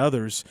Finnessy and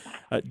others.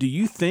 Do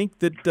you think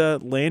that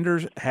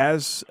Landers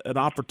has an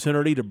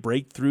opportunity to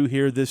break through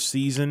here this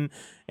season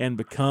and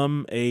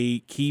become a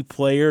key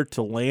player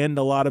to land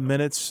a lot of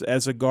minutes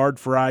as a guard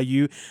for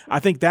IU? I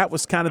think that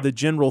was kind of the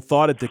general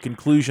thought at the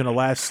conclusion of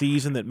last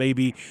season, that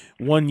maybe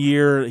 1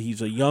 year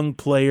he's a young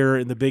player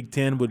in the Big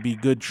Ten would be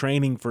good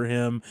training for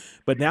him.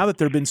 But now that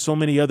there have been so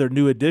many other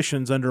new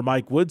additions under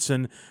Mike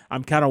Woodson,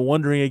 I'm kind of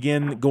wondering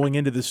again going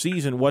into the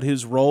season what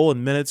his role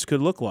and minutes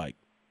could look like.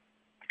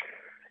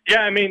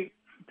 Yeah, I mean,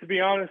 To be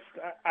honest,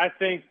 I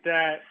think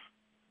that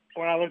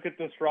when I look at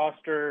this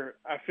roster,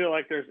 I feel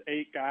like there's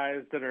 8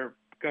 guys that are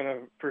going to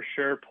for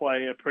sure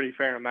play a pretty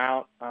fair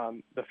amount.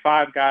 The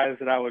 5 guys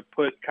that I would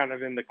put kind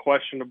of in the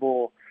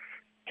questionable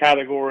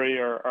category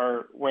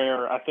or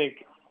where I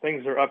think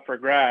things are up for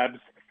grabs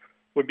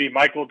would be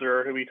Michael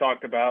Durr, who we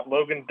talked about,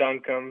 Logan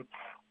Duncombe,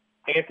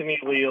 Anthony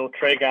Leal,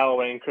 Trey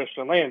Galloway, and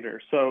Christian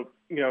Lander. So,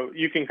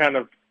 you can kind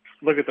of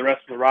look at the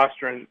rest of the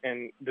roster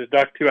and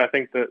deduct I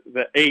think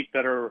the 8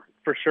 that are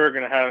for sure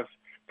going to have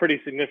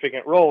pretty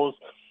significant roles.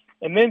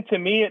 And then to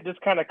me, it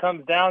just kind of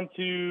comes down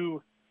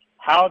to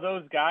how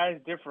those guys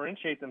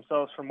differentiate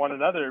themselves from one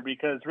another,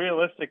 because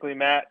realistically,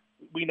 Matt,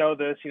 we know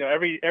this,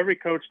 every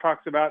coach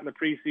talks about in the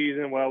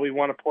preseason, well, we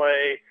want to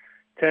play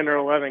 10 or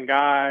 11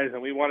 guys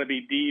and we want to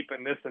be deep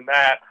and this and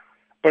that.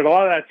 But a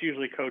lot of that's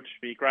usually coach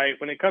speak, right?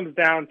 When it comes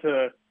down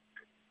to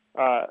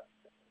the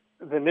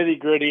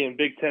nitty-gritty in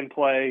Big Ten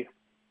play,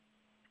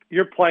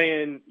 you're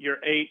playing your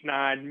 8,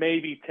 9,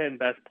 maybe 10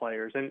 best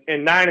players. And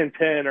 9 and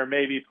 10 are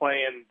maybe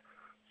playing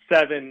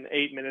 7,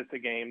 8 minutes a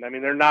game. I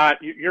mean,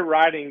 you're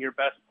riding your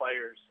best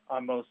players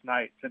on most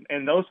nights.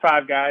 And those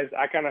 5 guys,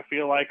 I kind of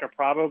feel like are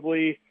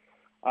probably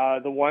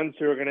the ones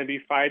who are going to be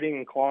fighting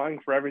and clawing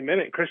for every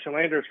minute. Christian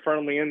Lander is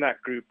firmly in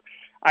that group.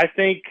 I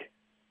think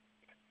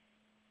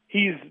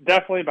he's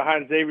definitely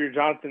behind Xavier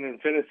Johnson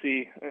and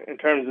Finney in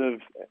terms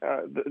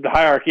of the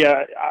hierarchy.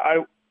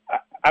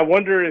 I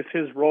wonder if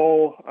his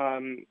role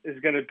is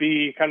going to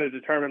be kind of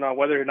determined on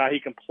whether or not he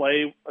can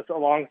play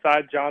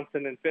alongside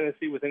Johnson and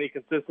Finney with any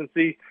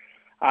consistency.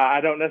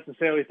 I don't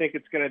necessarily think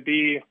it's going to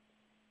be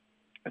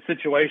a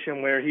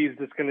situation where he's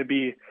just going to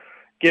be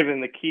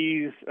given the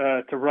keys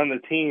to run the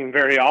team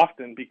very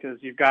often, because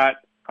you've got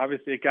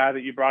obviously a guy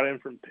that you brought in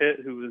from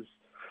Pitt who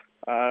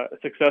was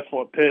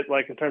successful at Pitt,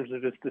 like in terms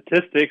of his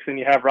statistics, and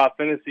you have Rob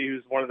Finney,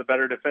 who's one of the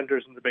better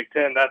defenders in the Big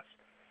Ten. That's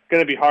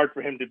going to be hard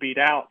for him to beat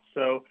out.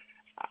 So,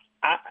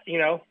 I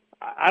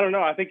don't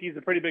know. I think he's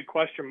a pretty big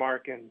question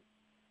mark, and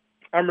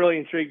I'm really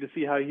intrigued to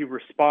see how he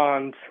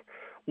responds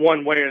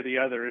one way or the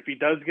other. If he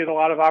does get a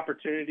lot of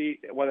opportunity,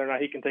 whether or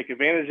not he can take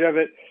advantage of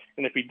it,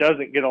 and if he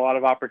doesn't get a lot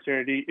of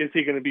opportunity, is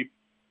he going to be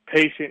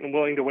patient and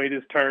willing to wait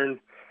his turn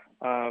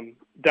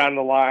down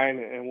the line?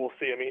 And we'll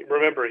see. I mean,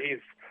 remember,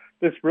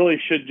 this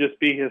really should just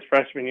be his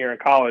freshman year in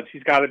college.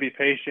 He's got to be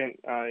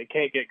patient. He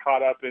can't get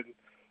caught up in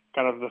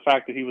kind of the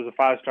fact that he was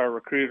a 5-star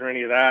recruit or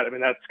any of that. I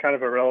mean, that's kind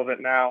of irrelevant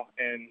now,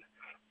 and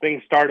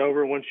things start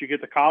over once you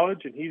get to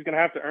college, and he's going to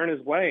have to earn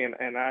his way.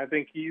 And I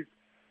think he's,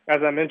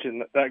 as I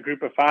mentioned, that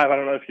group of 5, I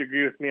don't know if you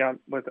agree with me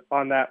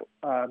on that,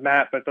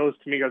 Matt, but those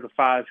to me are the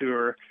 5 who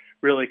are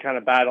really kind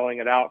of battling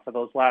it out for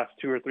those last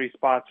 2 or 3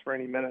 spots for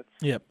any minutes.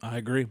 Yep, I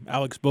agree.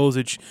 Alex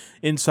Bozich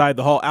inside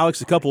the hall. Alex,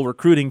 a couple of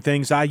recruiting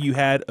things. IU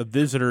had a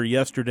visitor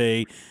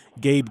yesterday,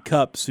 Gabe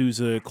Cupps, who's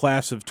a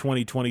class of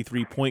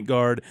 2023 point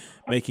guard,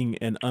 making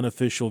an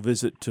unofficial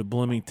visit to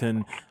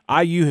Bloomington.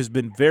 IU has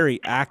been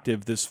very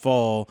active this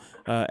fall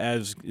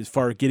as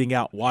far as getting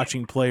out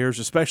watching players,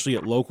 especially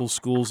at local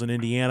schools in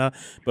Indiana,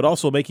 but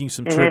also making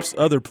some trips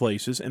other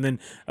places. And then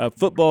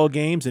football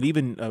games and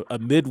even a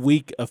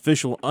midweek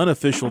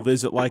unofficial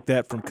visit like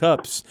that from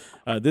Cupps.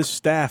 This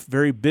staff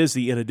very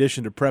busy in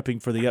addition to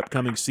prepping for the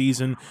upcoming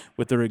season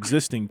with their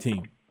existing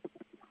team.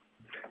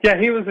 Yeah,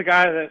 he was a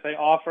guy that they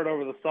offered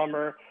over the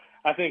summer.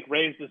 I think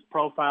raised his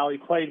profile. He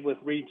played with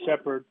Reed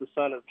Shepard, the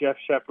son of Jeff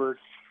Shepard.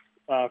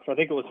 I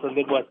think it was for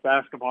Midwest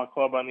Basketball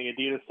Club on the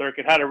Adidas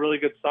circuit. Had a really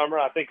good summer.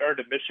 I think earned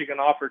a Michigan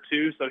offer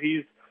too. So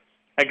he's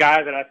a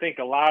guy that I think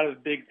a lot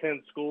of Big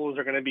Ten schools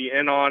are going to be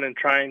in on and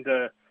trying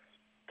to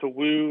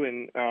woo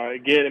and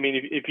get. I mean,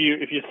 if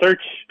you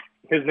search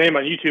his name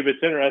on YouTube,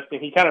 it's interesting.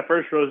 He kind of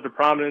first rose to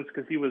prominence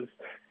because he was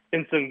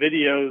in some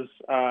videos,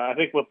 I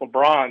think with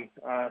LeBron.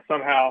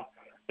 Somehow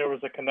there was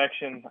a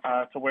connection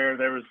to where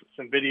there was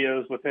some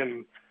videos with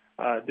him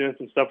doing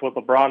some stuff with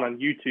LeBron on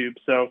YouTube.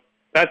 So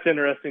that's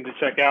interesting to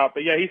check out.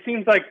 But yeah, he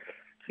seems like,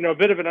 a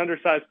bit of an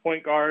undersized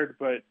point guard,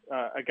 but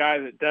a guy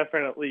that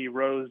definitely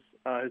rose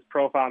his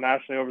profile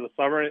nationally over the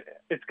summer.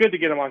 It's good to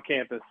get him on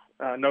campus,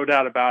 no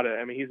doubt about it.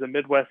 I mean, he's a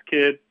Midwest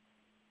kid.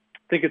 I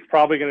think it's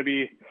probably going to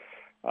be,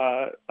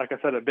 like I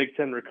said, a Big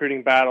Ten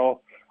recruiting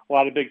battle. A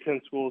lot of Big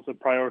Ten schools have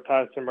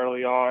prioritized him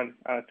early on.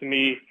 To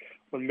me,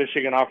 when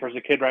Michigan offers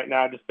a kid right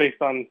now, just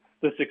based on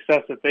the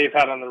success that they've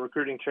had on the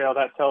recruiting trail,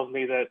 that tells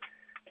me that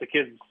the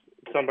kid's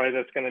somebody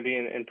that's going to be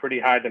in pretty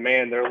high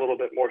demand. They're a little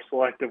bit more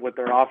selective with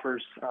their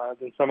offers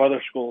than some other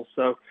schools.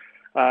 So,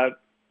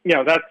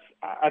 that's,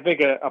 I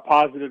think, a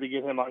positive to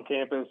get him on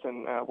campus,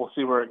 and we'll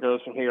see where it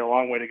goes from here. A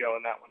long way to go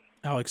in that one.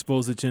 Alex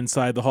Bozich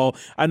inside the hall.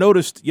 I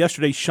noticed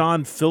yesterday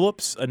Sean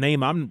Phillips, a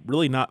name I'm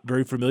really not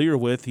very familiar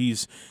with.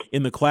 He's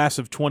in the class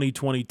of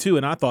 2022,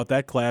 and I thought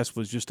that class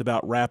was just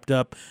about wrapped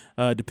up,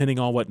 depending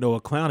on what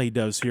Noah Clowney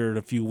does here in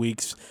a few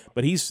weeks.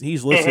 But he's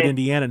listed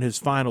Indiana in his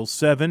final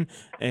 7,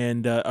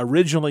 and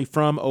originally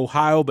from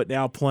Ohio, but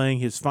now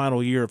playing his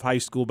final year of high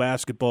school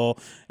basketball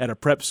at a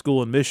prep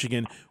school in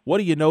Michigan. What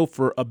do you know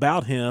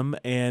about him,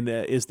 and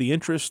is the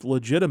interest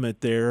legitimate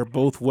there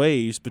both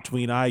ways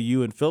between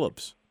IU and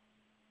Phillips?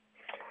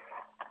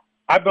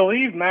 I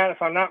believe, Matt,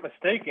 if I'm not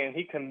mistaken,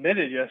 he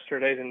committed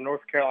yesterday to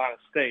North Carolina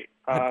State.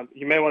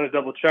 You may want to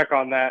double check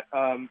on that.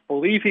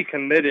 Believe he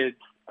committed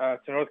to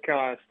North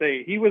Carolina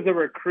State. He was a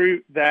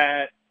recruit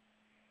that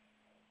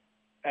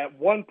at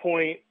one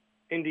point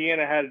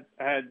Indiana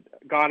had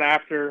gone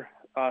after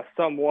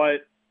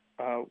somewhat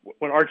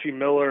when Archie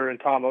Miller and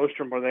Tom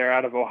Ostrom were there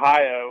out of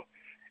Ohio.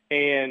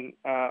 And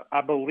I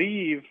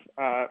believe,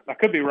 I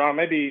could be wrong,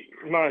 maybe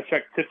you might want to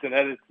check Tipton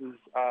Edits'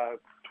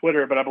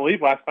 Twitter, but I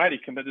believe last night he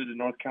committed to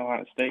North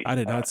Carolina State. I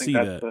did not see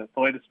that's that.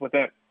 The latest with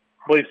that.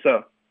 I believe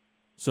so.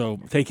 So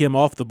take him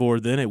off the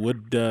board then. It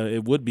would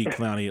be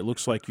Clowney. It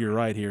looks like you're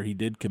right here. He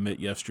did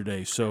commit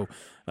yesterday. So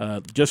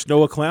just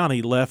Noah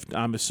Clowney left,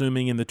 I'm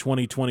assuming, in the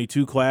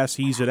 2022 class.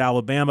 He's at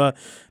Alabama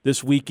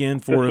this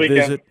weekend for a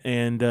visit.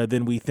 And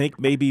then we think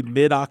maybe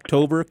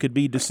mid-October could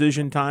be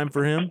decision time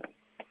for him.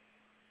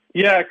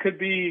 Yeah, it could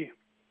be,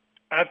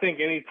 I think,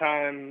 any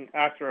time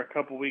after a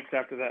couple weeks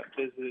after that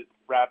visit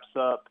wraps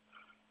up.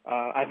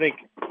 I think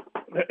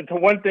the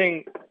one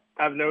thing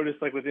I've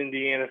noticed, like with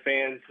Indiana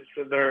fans,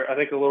 they're, I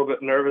think, a little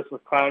bit nervous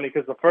with Clowney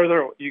because the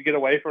further you get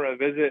away from a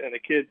visit and a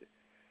kid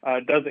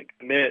doesn't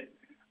commit,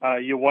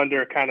 you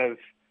wonder kind of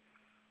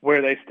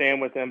where they stand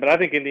with him. But I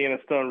think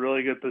Indiana's still in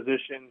really good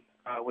position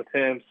with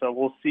him, so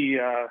we'll see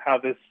how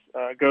this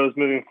goes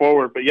moving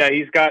forward. But yeah,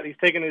 he's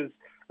taken his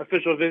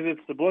official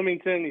visits to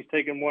Bloomington. He's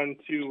taken one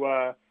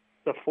to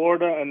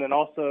Florida, and then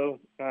also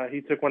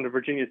he took one to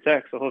Virginia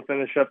Tech. So he'll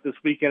finish up this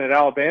weekend at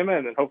Alabama,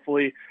 and then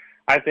hopefully,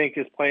 I think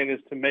his plan is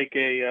to make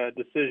a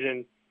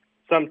decision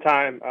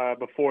sometime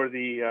before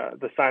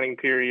the signing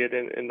period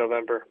in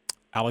November.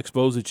 Alex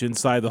Bozich,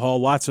 Inside the Hall.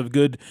 Lots of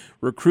good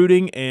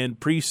recruiting and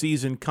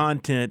preseason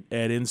content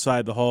at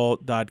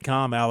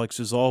InsideTheHall.com. Alex,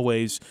 as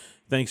always,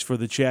 thanks for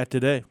the chat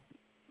today.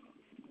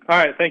 All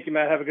right. Thank you,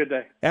 Matt. Have a good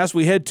day. As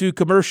we head to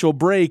commercial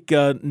break,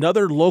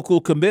 another local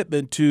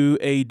commitment to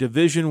a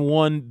Division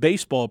I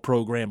baseball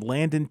program,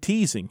 Landon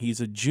Teasing. He's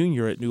a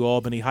junior at New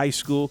Albany High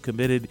School,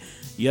 committed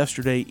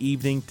yesterday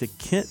evening to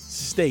Kent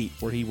State,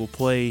 where he will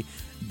play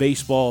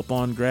baseball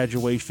upon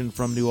graduation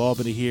from New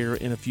Albany here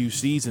in a few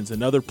seasons.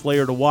 Another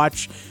player to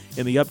watch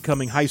in the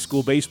upcoming high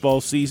school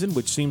baseball season,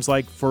 which seems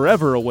like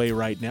forever away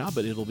right now,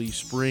 but it'll be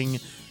spring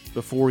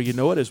before you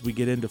know it as we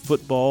get into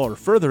football or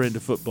further into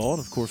football,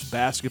 and of course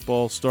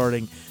basketball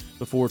starting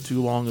before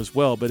too long as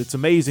well. But it's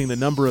amazing the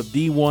number of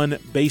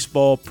D1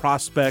 baseball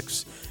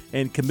prospects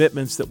and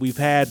commitments that we've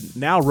had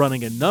now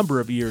running a number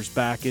of years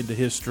back into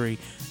history.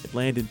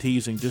 Landon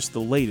Teasing just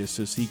the latest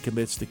as he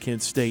commits to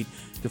Kent State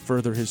to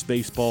further his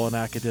baseball and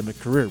academic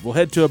career. We'll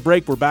head to a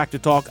break. We're back to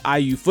talk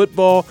IU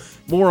football.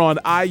 More on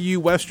IU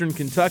Western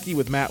Kentucky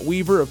with Matt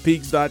Weaver of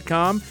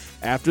Peaks.com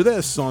after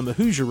this on the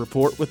Hoosier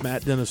Report with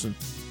Matt Dennison.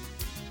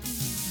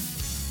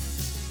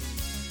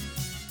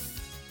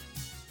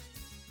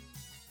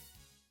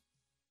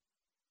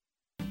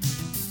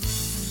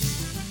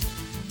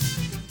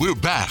 We're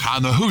back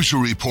on the Hoosier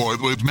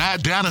Report with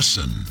Matt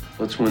Dennison.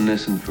 Let's win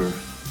this one for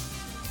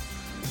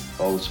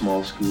all the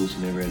small schools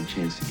who never had a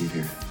chance to get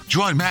here.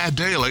 Join Matt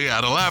daily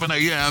at 11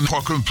 a.m.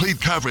 for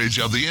complete coverage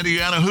of the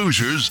Indiana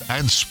Hoosiers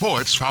and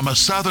sports from a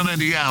Southern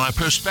Indiana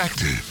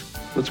perspective.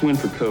 Let's win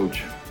for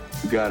Coach,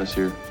 who got us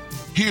here.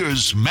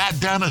 Here's Matt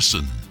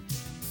Dennison.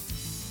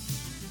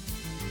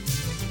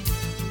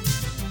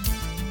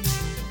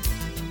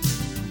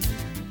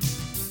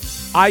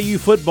 IU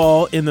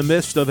football in the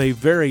midst of a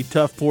very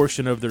tough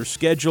portion of their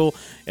schedule,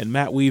 and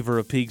Matt Weaver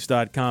of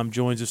Peaks.com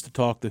joins us to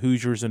talk the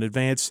Hoosiers in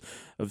advance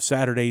of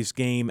Saturday's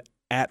game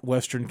at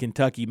Western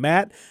Kentucky.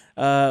 Matt,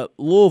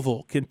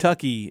 Louisville,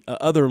 Kentucky,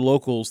 other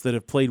locals that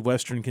have played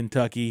Western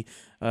Kentucky,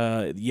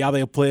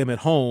 they'll play them at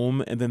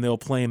home, and then they'll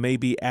play them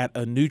maybe at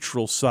a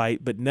neutral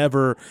site, but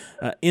never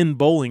in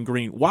Bowling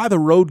Green. Why the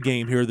road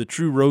game here, the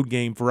true road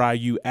game for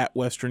IU at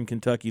Western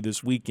Kentucky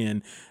this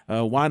weekend?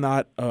 Why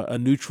not a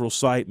neutral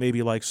site,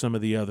 maybe like some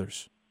of the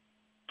others?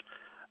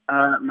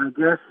 My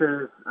guess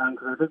is,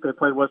 because I think they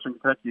played Western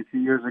Kentucky a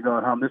few years ago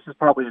at home, this is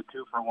probably a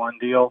 2-for-1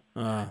 deal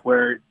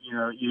where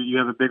you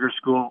have a bigger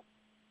school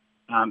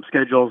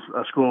schedules,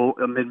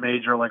 a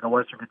mid-major like a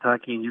Western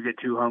Kentucky, and you get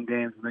 2 home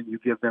games, and then you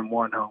give them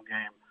 1 home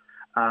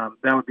game.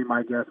 That would be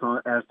my guess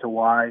as to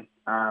why.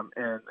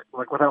 And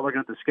like without looking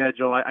at the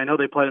schedule, I know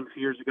they played them a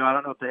few years ago. I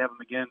don't know if they have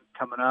them again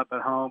coming up at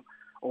home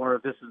or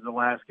if this is the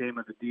last game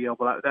of the deal,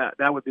 but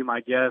that would be my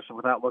guess. And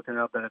without looking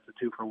up, that it's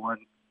a 2-for-1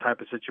 type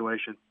of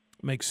situation.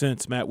 Makes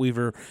sense. Matt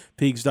Weaver,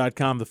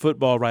 Peaks.com, the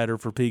football writer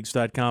for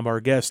Peaks.com, our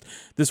guest.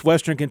 This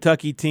Western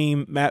Kentucky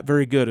team, Matt,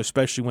 very good,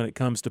 especially when it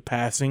comes to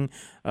passing.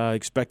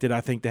 Expected,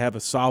 I think, to have a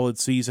solid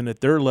season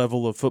at their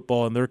level of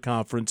football in their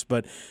conference,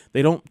 but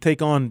they don't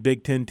take on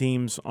Big Ten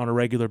teams on a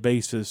regular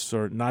basis,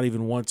 or not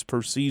even once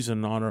per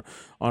season on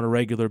a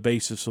regular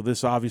basis. So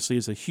this obviously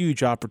is a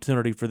huge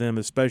opportunity for them,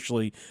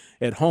 especially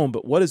at home.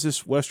 But what does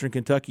this Western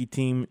Kentucky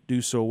team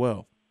do so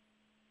well?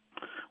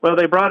 Well,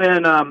 they brought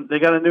in they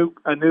got a new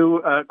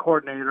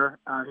coordinator.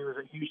 He was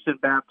at Houston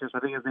Baptist. I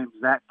think his name's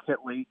Zach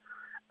Kitley.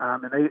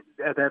 And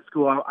they at that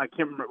school, I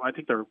can't remember. I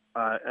think they're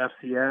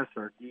FCS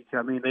or DT.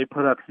 I mean, they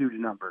put up huge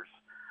numbers.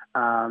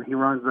 He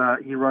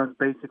runs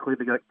basically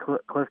the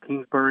Cliff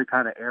Kingsbury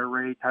kind of air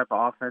raid type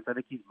of offense. I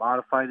think he's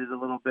modified it a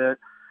little bit,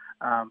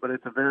 but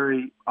it's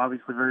a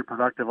obviously very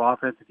productive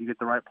offense if you get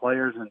the right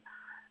players. And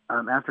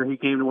after he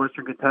came to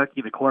Western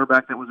Kentucky, the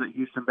quarterback that was at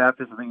Houston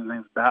Baptist, I think his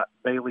name's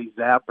Bailey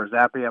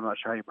Zappi. I'm not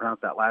sure how you pronounce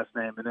that last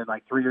name. And then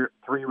like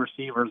three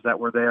receivers that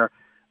were there,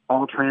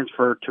 all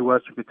transferred to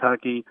Western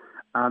Kentucky.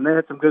 They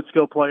had some good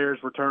skill players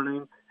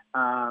returning,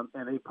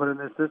 and they put in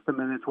this system,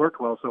 and it's worked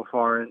well so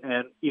far.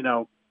 And you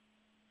know,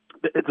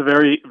 it's a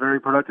very, very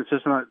productive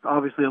system. It's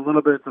obviously, a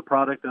little bit it's a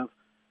product of,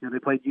 you know, they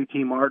played UT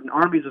Martin.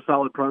 Army's a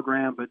solid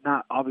program, but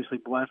not obviously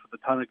blessed with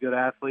a ton of good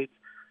athletes.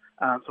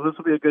 So this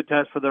will be a good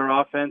test for their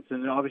offense,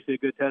 and obviously a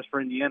good test for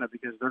Indiana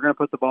because they're going to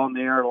put the ball in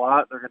the air a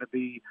lot. They're going to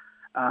be,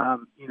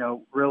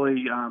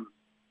 really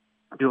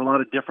do a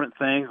lot of different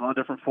things, a lot of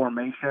different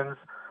formations.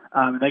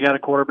 And they got a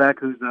quarterback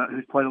who's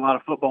played a lot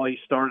of football. He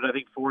started, I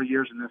think, 4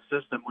 years in this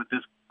system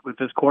with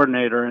this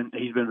coordinator, and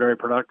he's been very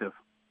productive.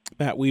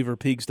 Matt Weaver,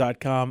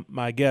 Pigs.com,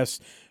 my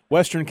guest.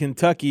 Western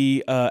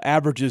Kentucky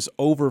averages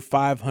over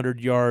 500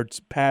 yards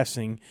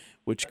passing,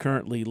 which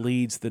currently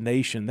leads the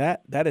nation.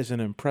 That is an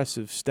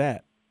impressive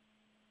stat.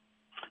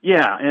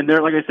 Yeah, and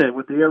they're, like I said,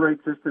 with the air raid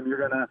system, you're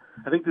going to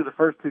 – I think through the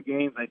first two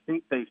games, I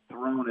think they've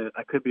thrown it –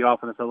 I could be off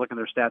on this. I was looking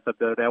at their stats up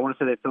the other day. I want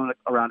to say they've thrown it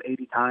around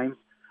 80 times,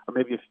 or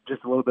maybe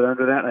just a little bit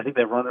under that. And I think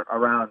they've run it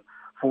around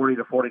 40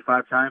 to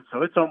 45 times.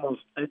 So it's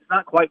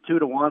not quite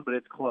 2-1, but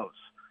it's close.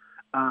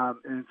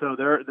 And so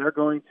they're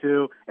going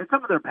to – and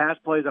some of their pass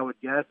plays, I would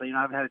guess – I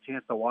haven't had a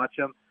chance to watch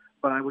them,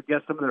 but I would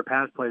guess some of their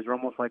pass plays are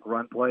almost like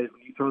run plays.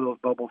 When you throw those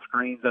bubble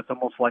screens, that's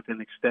almost like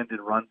an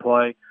extended run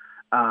play.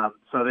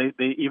 So they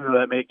even though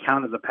that may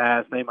count as a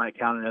pass, they might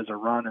count it as a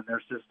run in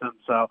their system.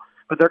 So,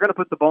 but they're going to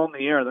put the ball in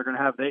the air. They're going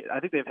to have. I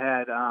think they've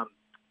had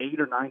 8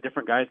 or 9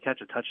 different guys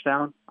catch a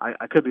touchdown.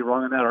 I could be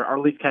wrong on that, or at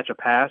least catch a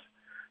pass.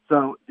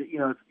 So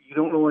you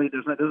don't really. It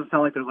doesn't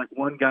sound like there's like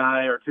one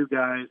guy or two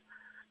guys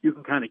you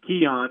can kind of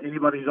key on.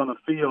 Anybody who's on the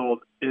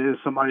field is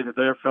somebody that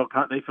they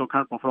feel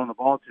comfortable throwing the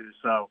ball to.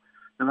 So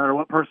no matter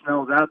what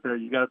personnel is out there,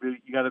 you got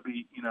to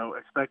be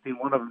expecting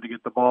one of them to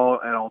get the ball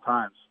at all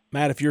times.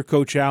 Matt, if you're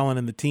Coach Allen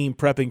and the team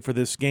prepping for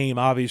this game,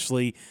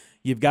 obviously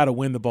you've got to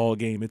win the ball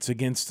game. It's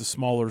against a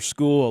smaller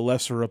school, a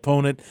lesser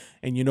opponent,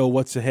 and you know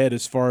what's ahead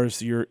as far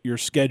as your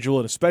schedule,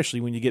 and especially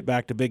when you get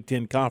back to Big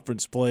Ten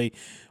Conference play,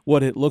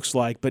 what it looks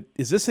like. But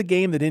is this a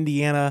game that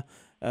Indiana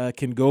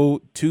can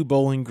go to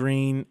Bowling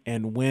Green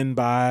and win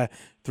by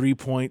 3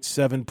 points,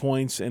 7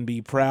 points, and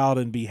be proud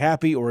and be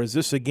happy? Or is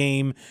this a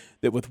game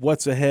that with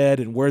what's ahead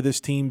and where this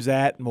team's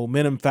at,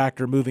 momentum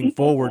factor moving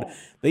forward,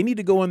 they need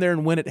to go in there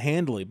and win it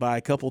handily by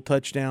a couple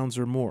touchdowns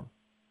or more?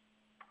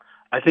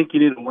 I think you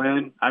need to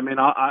win. I mean,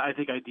 I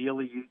think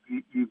ideally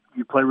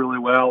you play really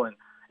well and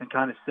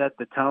kind of set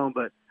the tone.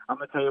 But I'm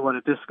going to tell you what,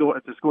 if the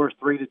score is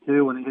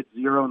 3-2 and it hits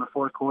 0 in the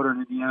fourth quarter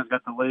and Indiana's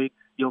got the lead,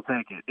 you'll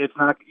take it. It's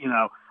not,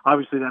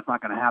 obviously that's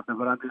not going to happen.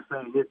 But I'm just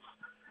saying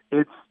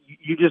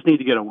you just need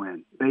to get a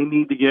win. They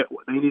need to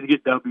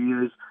get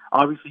W's.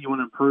 Obviously, you want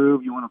to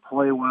improve. You want to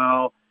play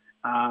well,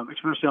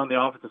 especially on the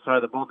offensive side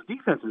of the ball. The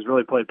defense has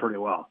really played pretty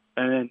well.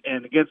 And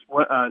against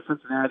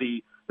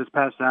Cincinnati this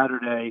past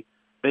Saturday,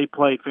 they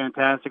played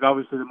fantastic.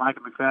 Obviously, the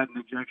Micah McFadden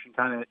ejection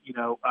kind of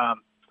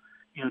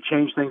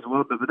changed things a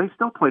little bit, but they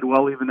still played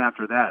well even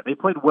after that. They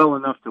played well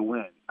enough to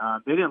win.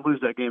 They didn't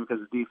lose that game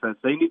because of defense.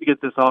 They need to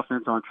get this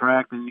offense on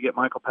track. They need to get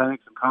Michael Penix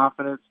some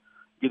confidence,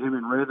 get him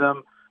in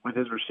rhythm with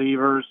his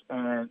receivers,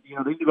 and they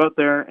need to go out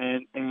there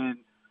and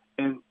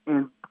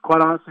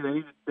quite honestly, they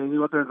need to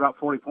go out there and drop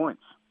 40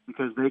 points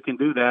because they can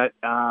do that,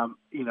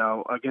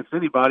 against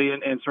anybody,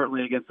 and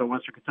certainly against the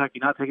Western Kentucky.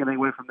 Not taking anything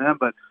away from them,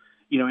 but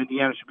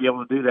Indiana should be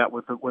able to do that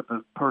with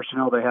the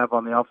personnel they have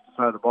on the offensive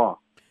side of the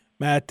ball.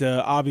 Matt,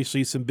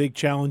 obviously some big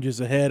challenges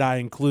ahead. I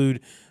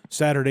include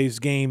Saturday's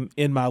game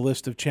in my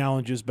list of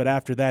challenges, but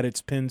after that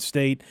it's Penn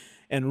State.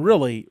 And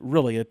really,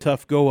 really a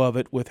tough go of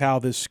it with how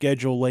this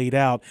schedule laid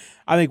out.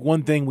 I think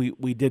one thing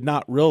we did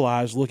not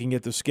realize looking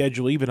at the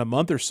schedule even a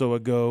month or so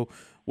ago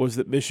was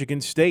that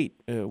Michigan State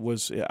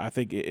was, I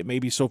think it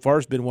maybe so far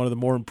has been one of the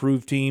more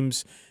improved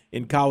teams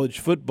in college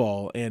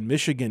football, and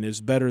Michigan is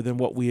better than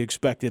what we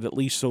expected, at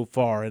least so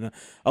far. And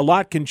a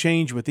lot can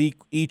change with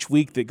each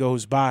week that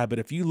goes by, but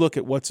if you look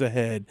at what's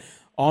ahead,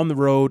 on the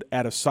road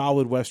at a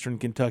solid Western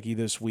Kentucky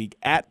this week,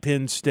 at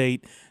Penn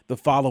State the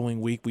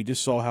following week. We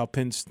just saw how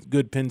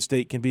good Penn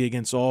State can be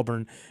against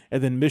Auburn,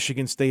 and then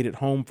Michigan State at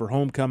home for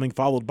homecoming,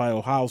 followed by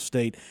Ohio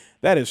State.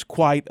 That is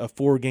quite a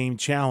 4-game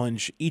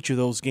challenge, each of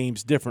those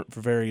games different for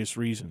various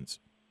reasons.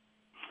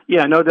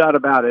 Yeah, no doubt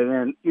about it.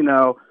 And,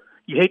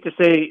 you hate to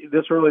say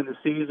this early in the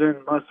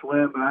season, must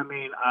win, but I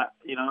mean, I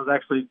was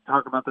actually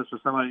talking about this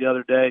with somebody the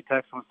other day,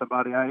 texting with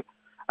somebody.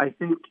 I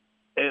think,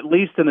 at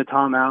least in the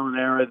Tom Allen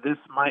era, this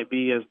might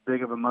be as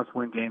big of a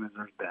must-win game as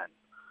there's been.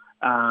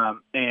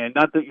 And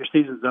not that your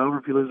season's over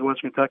if you lose to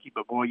Western Kentucky,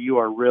 but, boy, you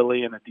are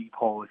really in a deep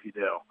hole if you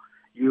do.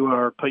 You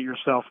are put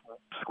yourself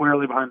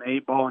squarely behind the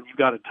 8 ball, and you've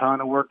got a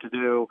ton of work to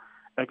do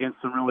against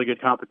some really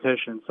good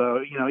competition.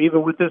 So,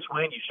 even with this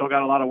win, you still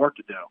got a lot of work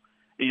to do.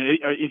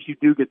 if you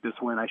do get this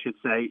win, I should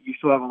say, you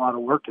still have a lot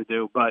of work to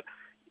do, but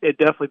it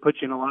definitely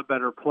puts you in a lot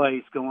better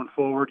place going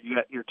forward.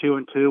 You're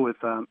 2-2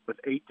 with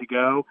 8 to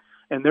go,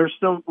 and there's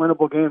still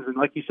winnable games. And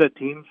like you said,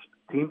 teams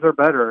are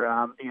better.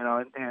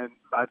 And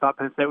I thought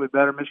Penn State was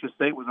better. Michigan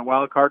State was a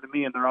wild card to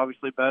me, and they're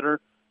obviously better.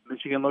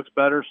 Michigan looks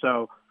better,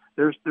 so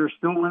there's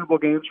still winnable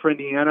games for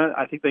Indiana.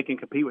 I think they can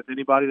compete with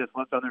anybody that's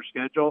left on their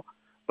schedule.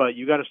 But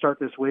you got to start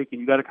this week,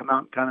 and you got to come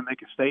out and kind of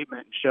make a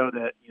statement and show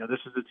that this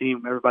is the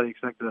team everybody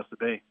expected us to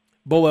be.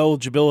 Bowl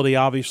eligibility,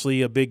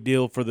 obviously a big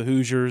deal for the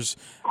Hoosiers.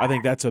 I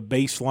think that's a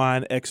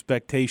baseline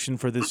expectation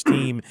for this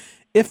team.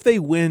 If they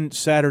win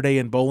Saturday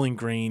in Bowling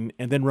Green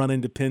and then run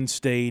into Penn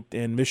State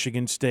and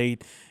Michigan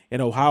State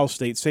and Ohio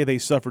State, say they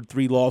suffered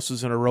 3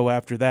 losses in a row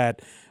after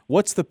that,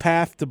 what's the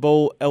path to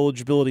bowl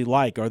eligibility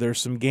like? Are there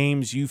some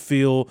games you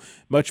feel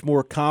much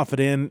more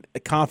confident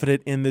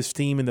in this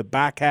team in the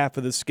back half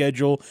of the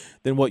schedule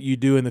than what you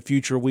do in the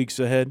future weeks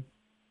ahead?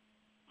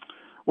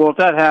 Well, if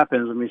that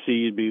happens, let me see,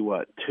 you'd be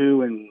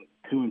 2 and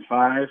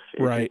 5,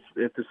 right?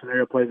 If the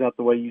scenario plays out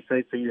the way you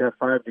say, so you have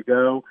 5 to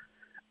go.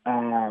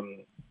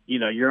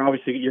 You're going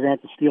to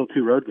have to steal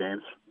 2 road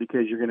games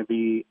because you're going to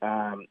be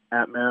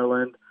at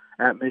Maryland,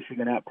 at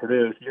Michigan, at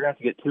Purdue. So you're going to have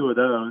to get 2 of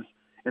those.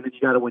 And then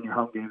you got to win your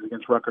home games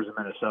against Rutgers and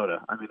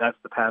Minnesota. I mean, that's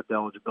the path to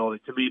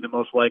eligibility. To me, the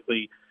most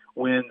likely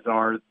wins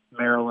are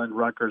Maryland,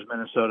 Rutgers,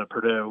 Minnesota,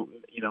 Purdue.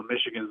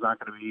 Michigan's not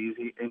going to be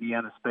easy.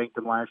 Indiana spanked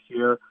them last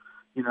year,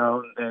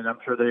 and I'm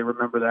sure they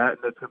remember that, and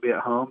that's going to be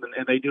at home.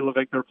 And they do look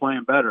like they're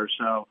playing better.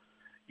 So,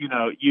 you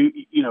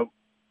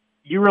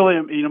really,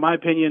 in my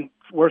opinion,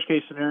 worst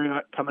case scenario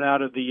coming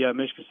out of the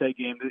Michigan State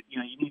game,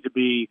 you need to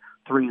be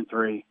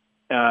 3-3.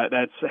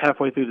 That's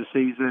halfway through the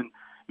season.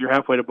 You're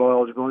halfway to bowl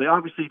eligibility.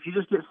 Obviously, if you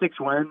just get 6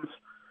 wins,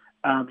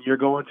 you're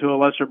going to a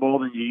lesser bowl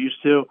than you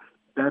used to.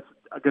 That's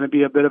going to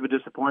be a bit of a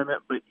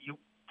disappointment. But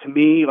to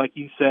me, like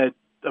you said,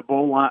 a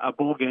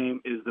bowl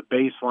game is the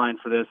baseline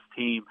for this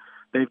team.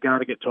 They've got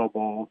to get to a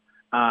bowl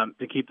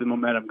to keep the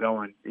momentum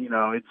going.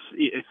 It's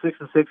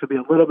 6-6 would be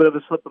a little bit of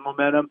a slip of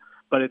momentum,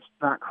 but it's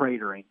not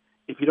cratering.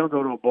 If you don't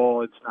go to a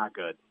bowl, it's not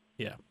good.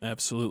 Yeah,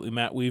 absolutely.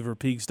 Matt Weaver,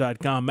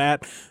 Peaks.com.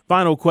 Matt,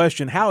 final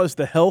question. How is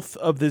the health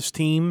of this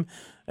team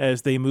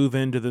as they move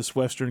into this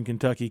Western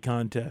Kentucky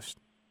contest?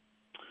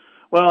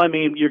 Well, I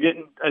mean,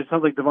 it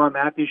sounds like Devon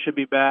Matthews should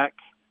be back.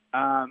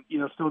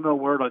 Still no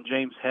word on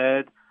James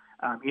Head.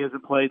 He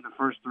hasn't played in the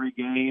first 3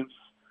 games.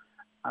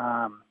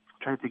 I'm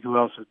trying to think who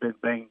else has been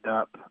banged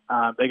up.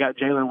 They got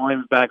Jalen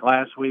Williams back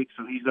last week,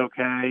 so he's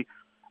okay.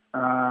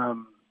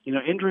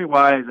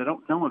 Injury-wise, I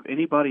don't know of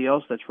anybody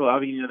else that's really – I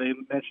mean, they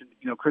mentioned,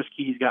 Chris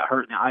Keys got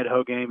hurt in the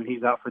Idaho game, and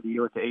he's out for the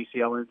year with the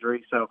ACL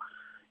injury. So,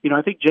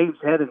 I think James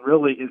Hedden is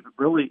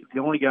really the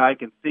only guy I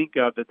can think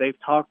of that they've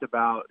talked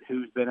about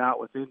who's been out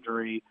with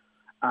injury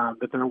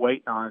that they're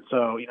waiting on.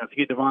 So, if you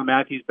get Devon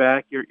Matthews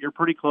back, you're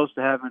pretty close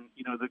to having,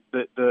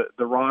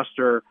 the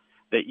roster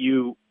that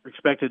you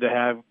expected to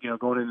have,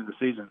 going into the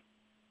season.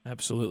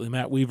 Absolutely.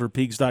 Matt Weaver,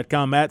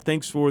 Peaks.com. Matt,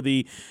 thanks for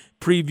the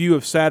preview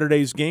of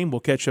Saturday's game.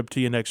 We'll catch up to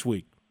you next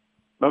week.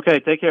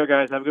 Okay, take care,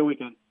 guys. Have a good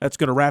weekend. That's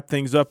going to wrap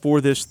things up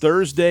for this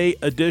Thursday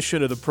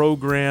edition of the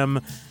program,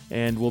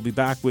 and we'll be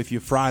back with you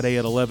Friday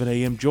at 11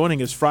 a.m.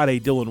 Joining us Friday,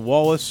 Dylan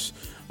Wallace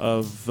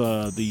of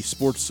the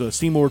Sports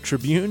Seymour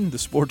Tribune, the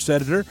sports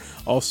editor.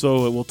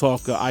 Also, we'll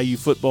talk IU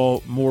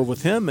football more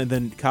with him, and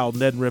then Kyle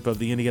Neddenrip of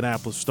the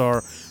Indianapolis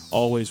Star,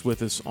 always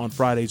with us on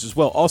Fridays as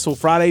well. Also,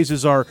 Fridays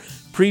is our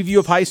preview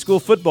of high school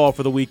football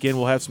for the weekend.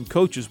 We'll have some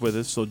coaches with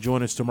us, so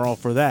join us tomorrow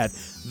for that.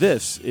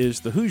 This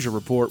is the Hoosier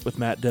Report with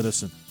Matt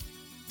Dennison.